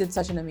they just did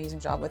such an amazing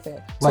job with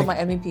it. So Like, my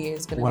MVP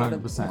is gonna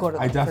 100%. go to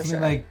them I for definitely sure.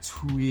 like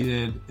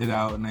tweeted it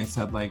out and I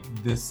said like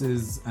this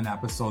is an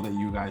episode that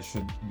you guys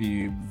should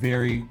be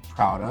very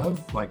proud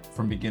of, like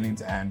from beginning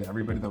to end.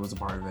 Everybody that was a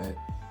part of it.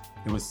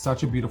 It was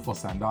such a beautiful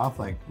send off.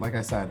 Like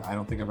I said, I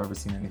don't think I've ever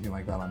seen anything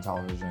like that on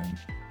television.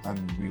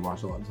 And we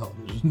watch a lot of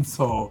television,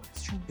 so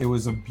it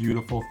was a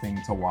beautiful thing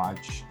to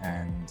watch.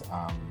 And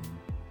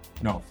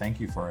no,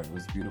 thank you for it. It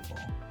was beautiful.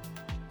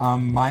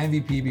 My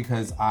MVP,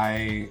 because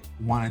I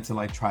wanted to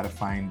like try to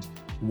find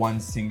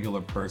one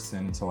singular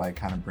person to like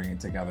kind of bring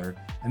it together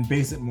and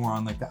base it more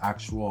on like the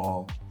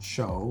actual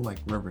show, like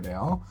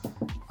Riverdale.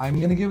 I'm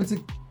gonna give it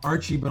to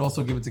Archie, but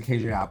also give it to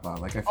KJ Apa.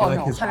 Like I feel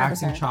like his 100%,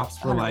 acting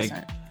chops were like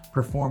 100%.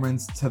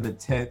 performance to the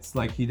tits.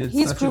 Like he's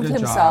He's such proved a good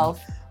himself.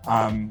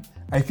 job.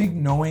 I think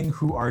knowing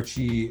who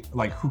Archie,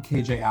 like who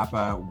KJ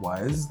Apa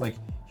was, like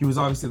he was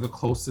obviously the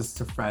closest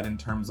to Fred in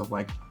terms of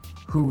like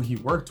who he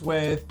worked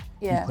with.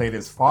 Yeah. He played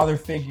his father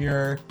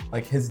figure.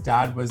 Like his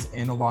dad was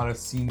in a lot of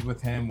scenes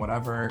with him,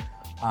 whatever.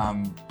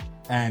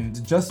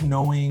 And just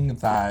knowing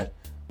that,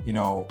 you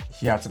know,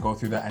 he had to go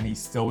through that and he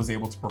still was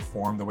able to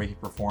perform the way he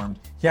performed.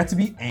 He had to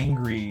be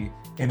angry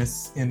in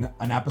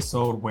an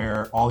episode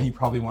where all he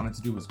probably wanted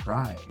to do was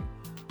cry.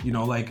 You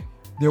know, like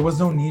there was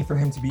no need for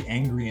him to be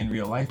angry in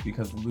real life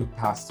because Luke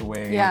passed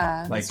away.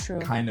 Yeah, like that's true.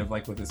 kind of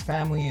like with his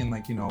family, and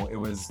like, you know, it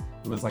was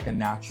like a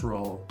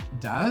natural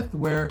death,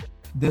 where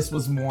this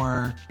was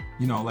more,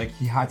 you know, like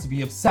he had to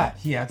be upset.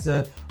 He had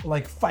to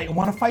like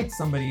want to fight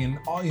somebody, and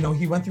all, you know,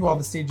 he went through all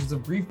the stages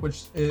of grief,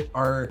 which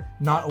are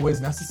not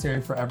always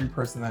necessary for every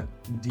person that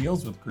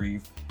deals with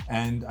grief.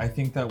 And I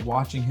think that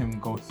watching him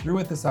go through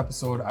it this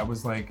episode, I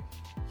was like,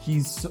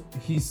 he's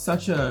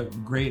such a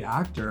great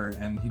actor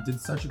and he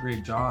did such a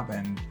great job.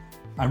 And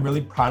I'm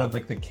really proud of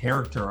like the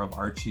character of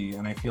Archie,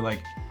 and I feel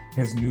like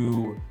his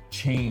new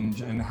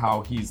change and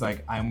how he's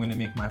like, I'm gonna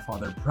make my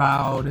father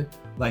proud.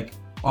 Like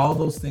all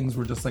those things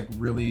were just like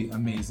really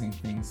amazing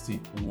things to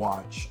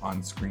watch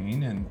on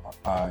screen. And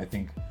I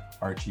think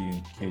Archie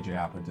and KJ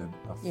Apa did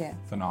a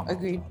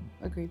phenomenal job.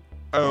 Agreed.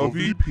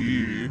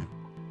 LVP.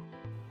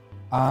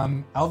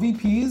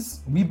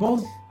 LVPs, we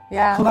both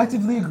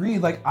collectively agreed.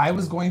 Like I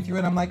was going through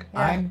it, I'm like,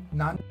 I'm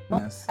not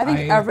doing this. I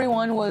think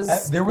everyone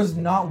was. There was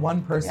not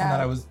one person that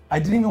I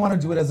didn't even want to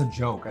do it as a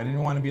joke. I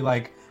didn't want to be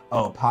like,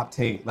 oh, Pop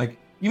Tate. Like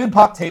even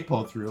Pop Tate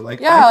pulled through. Like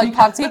like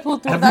Pop Tate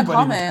pulled through that everybody was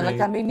comment. Like great.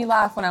 that made me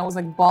laugh when I was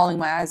like bawling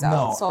my eyes out.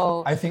 No,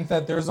 So I think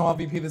that there's no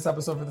LVP this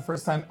episode for the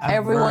first time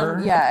ever.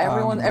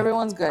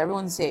 everyone's good.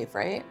 Everyone's safe,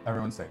 right?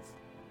 Everyone's safe.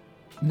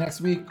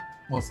 Next week,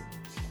 we'll see.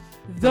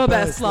 The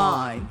best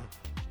line.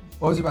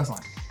 What was your best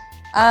line?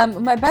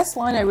 My best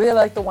line, I really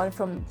like the one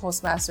from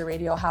Postmaster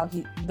Radio,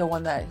 the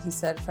one that he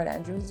said Fred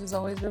Andrews is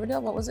always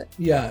Riverdale. What was it?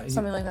 Yeah,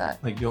 Something like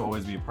that. like you'll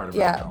always be a part of it.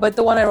 Yeah, but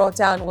the one I wrote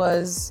down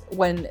was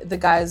when the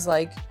guy's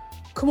like,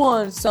 come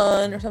on,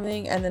 son, or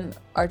something, and then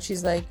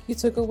Archie's like, you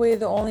took away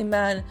the only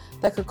man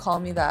that could call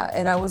me that.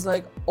 And I was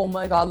like, oh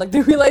my god, like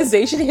the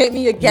realization hit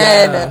me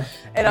again.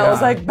 And I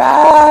was like,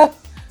 bah.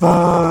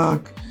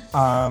 Fuck.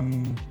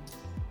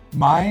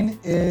 Mine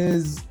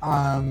is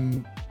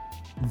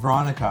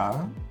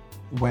Veronica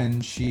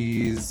when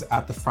she's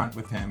at the front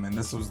with him, and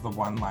this was the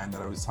one line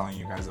that I was telling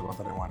you guys about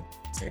that I wanted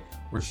to say,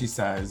 where she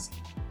says,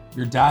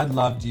 your dad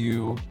loved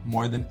you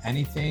more than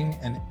anything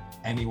and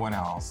anyone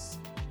else.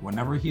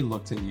 Whenever he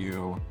looked at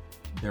you,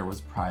 there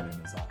was pride in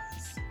his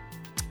eyes.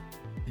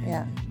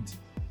 Yeah. And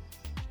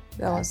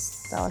That was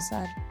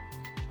sad.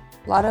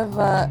 A lot of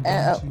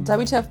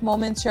WTF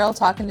moments. Cheryl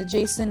talking to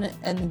Jason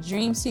and the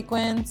dream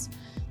sequence.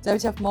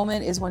 WTF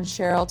moment is when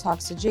Cheryl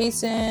talks to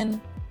Jason.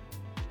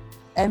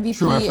 MVP,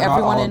 True, I forgot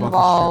everyone all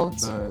about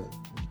involved.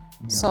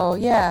 So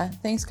yeah,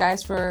 thanks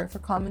guys for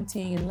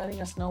commenting and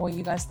letting us know what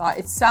you guys thought.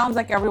 It sounds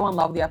like everyone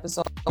loved the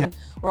episode.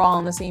 We're all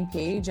on the same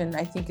page, and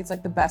I think it's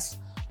like the best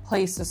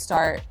place to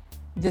start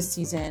this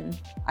season.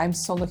 I'm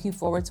so looking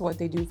forward to what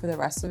they do for the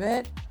rest of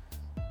it.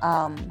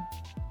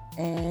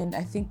 And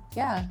I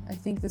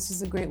think this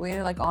is a great way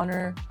to like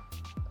honor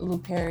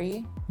Luke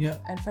Perry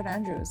and Fred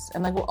Andrews.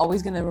 And like we're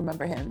always gonna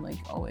remember him, like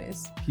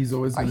always. He's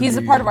always he's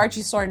a part of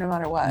Archie's story no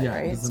matter what, yeah,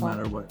 right? it doesn't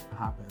matter what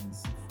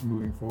happens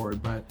moving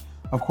forward. But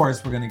of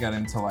course we're gonna get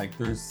into like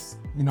there's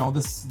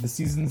the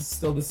season's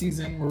still the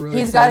season. We're really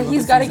he's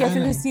got to get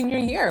through his senior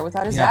year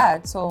without his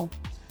dad. So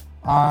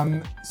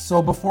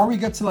before we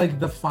get to like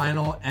the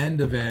final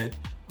end of it,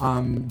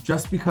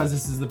 just because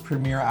this is the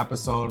premiere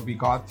episode, we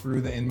got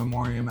through the In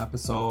Memoriam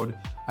episode,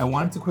 I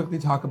wanted to quickly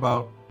talk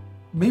about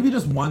maybe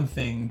just one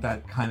thing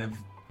that kind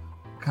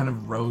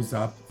of rose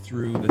up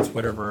through the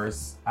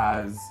Twitterverse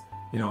as,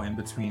 in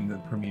between the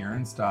premiere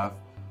and stuff.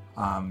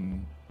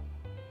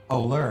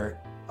 Alert.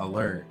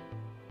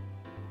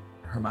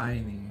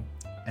 Hermione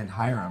and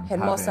Hiram have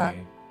Hermosa.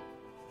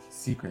 a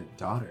secret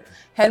daughter.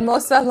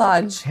 Hermosa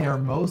Lodge.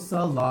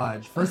 Hermosa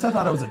Lodge. First, I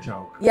thought it was a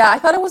joke. Yeah, I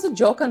thought it was a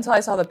joke until I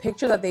saw the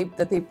picture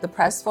the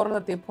press photo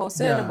that they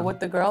posted Yeah. with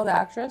the girl, the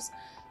actress.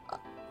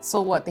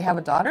 So what? They have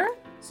a daughter,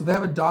 So they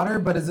have a daughter,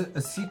 but is it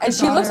a secret and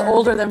she looks daughter?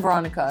 older than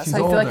Veronica. She's So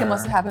I feel like it older.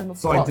 must have happened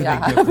before. So like, did yeah,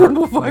 they give happened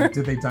her? before. Like,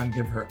 did they done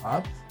give her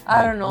up?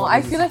 I don't know. What I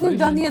was the feel like we've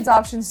done the situation?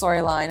 adoption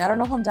storyline. I don't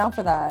know if I'm down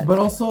for that. But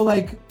also,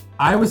 like,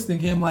 I was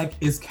thinking, like,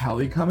 is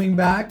Kelly coming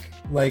back?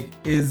 Like,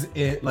 is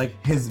it like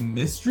his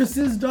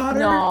mistress's daughter?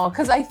 No,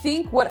 because I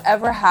think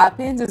whatever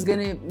happens is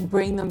gonna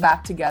bring them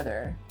back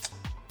together.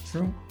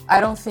 True. I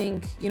don't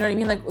think, you know what I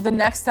mean? Like, the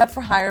next step for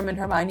Hiram and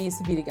Hermione is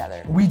to be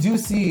together. We do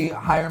see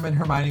Hiram and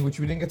Hermione, which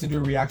we didn't get to do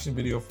a reaction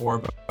video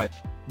for, but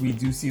we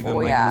do see them Oh,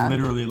 like yeah.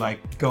 literally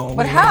like going.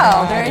 But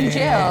how? at They're in it.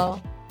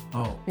 jail.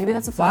 Oh, Maybe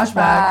that's a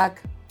Flashback.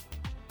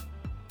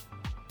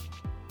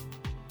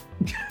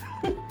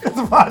 flashback. it's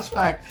a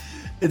flashback.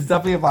 It's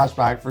definitely a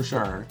flashback for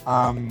sure.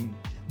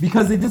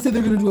 Because they did say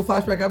they're gonna do a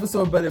flashback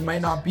episode, but it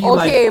might not be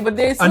Okay, like but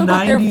they a still look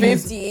they're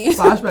 90s 50.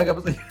 flashback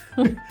episode.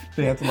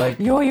 They have to like.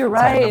 Yo, you're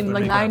tighten right. up In their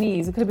like makeup.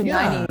 90s. It could have been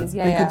 90s.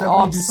 Yeah, they yeah. could Oh,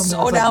 definitely I'm do something so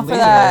else, down like, for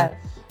that.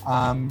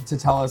 to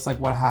tell us like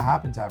what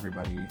happened to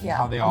everybody, and Yeah,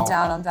 how they I'm all,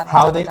 down, I'm down,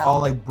 how I'm they down. all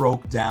like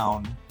broke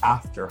down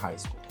after high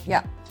school.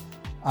 Yeah.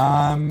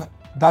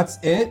 That's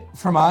it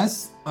from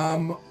us.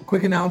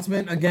 Quick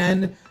announcement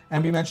again,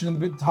 and we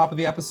mentioned at the top of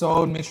the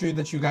episode. Make sure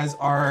that you guys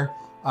are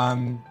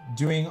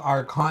doing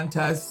our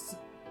contest,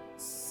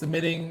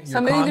 submitting your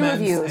Submitting the comments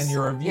reviews. and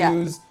your Yeah.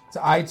 reviews to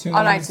iTunes.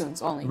 On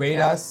iTunes only. Rate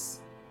Yeah. us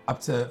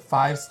up to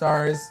 5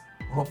 stars.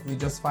 Hopefully,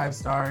 just 5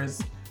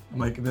 stars. I'm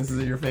like, this is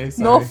in your face.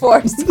 No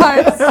sorry. 4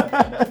 stars.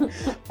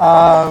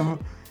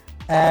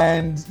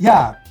 And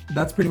yeah,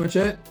 that's pretty much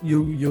it.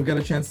 You'll get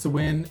a chance to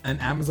win an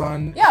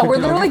Amazon. Yeah, we're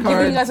 $50 literally gift giving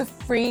card. you guys a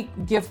free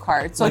gift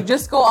card. So Like,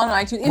 just go on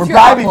iTunes. If we're you're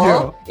bribing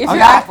Apple, you. if Okay?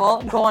 you're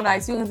Apple, go on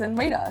iTunes and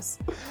rate us.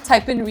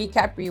 Type in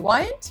recap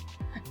rewind,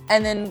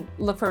 and then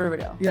look for a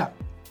video. Yeah.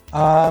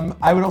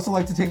 I would also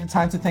like to take the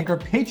time to thank our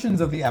patrons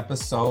of the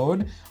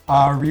episode,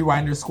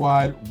 Rewinder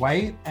Squad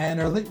White, and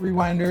our late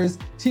rewinders,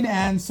 Tina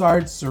Ann,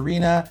 Sarge,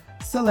 Serena,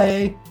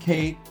 Soleil,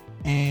 Kate,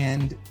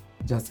 and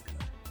Jessica.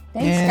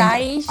 Thanks, and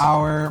guys.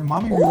 Our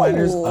mommy Ooh.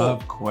 rewinders,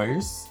 of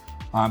course,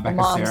 Becca,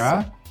 Moms.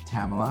 Sarah,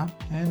 Tamala,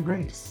 and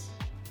Grace.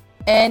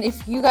 And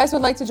if you guys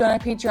would like to join our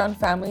Patreon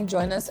family,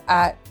 join us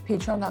at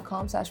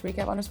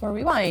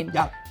patreon.com/recap_rewind.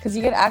 Yeah. Because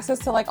you get access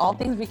to like all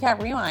things recap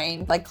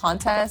rewind, like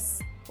contests.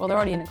 Well, they're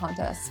already in a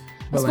contest.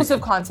 But, like, Exclusive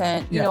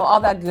content, you yeah. know,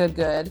 all that good.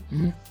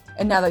 Mhm.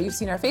 And now that you've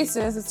seen our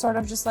faces, it's sort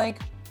of just like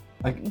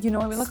you know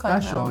what we look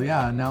special, like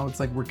now. yeah. Now it's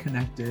like we're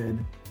connected.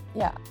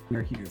 Yeah.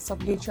 We're here. So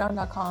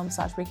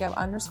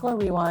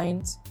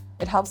patreon.com/recap_rewind.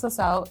 It helps us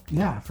out.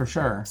 Yeah, for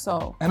sure.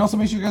 So And also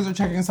make sure you guys are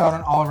checking us out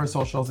on all of our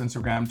socials,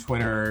 Instagram,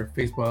 Twitter,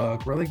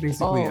 Facebook. We're like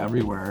basically Oh,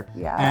 everywhere.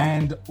 yeah.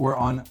 And we're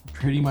on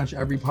pretty much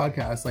every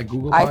podcast, like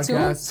Google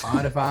iTunes? Podcasts,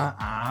 Spotify,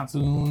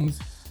 iTunes.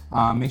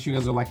 Make sure you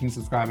guys are liking,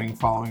 subscribing,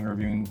 following,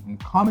 reviewing, and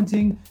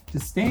commenting to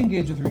stay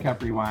engaged with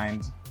Recap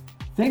Rewind.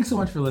 Thanks so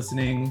much for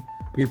listening.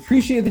 We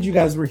appreciate that you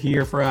guys were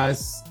here for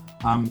us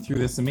through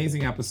this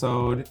amazing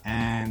episode.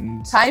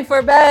 And time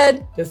for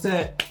bed. that's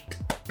it.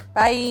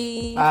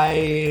 Bye.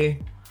 Bye.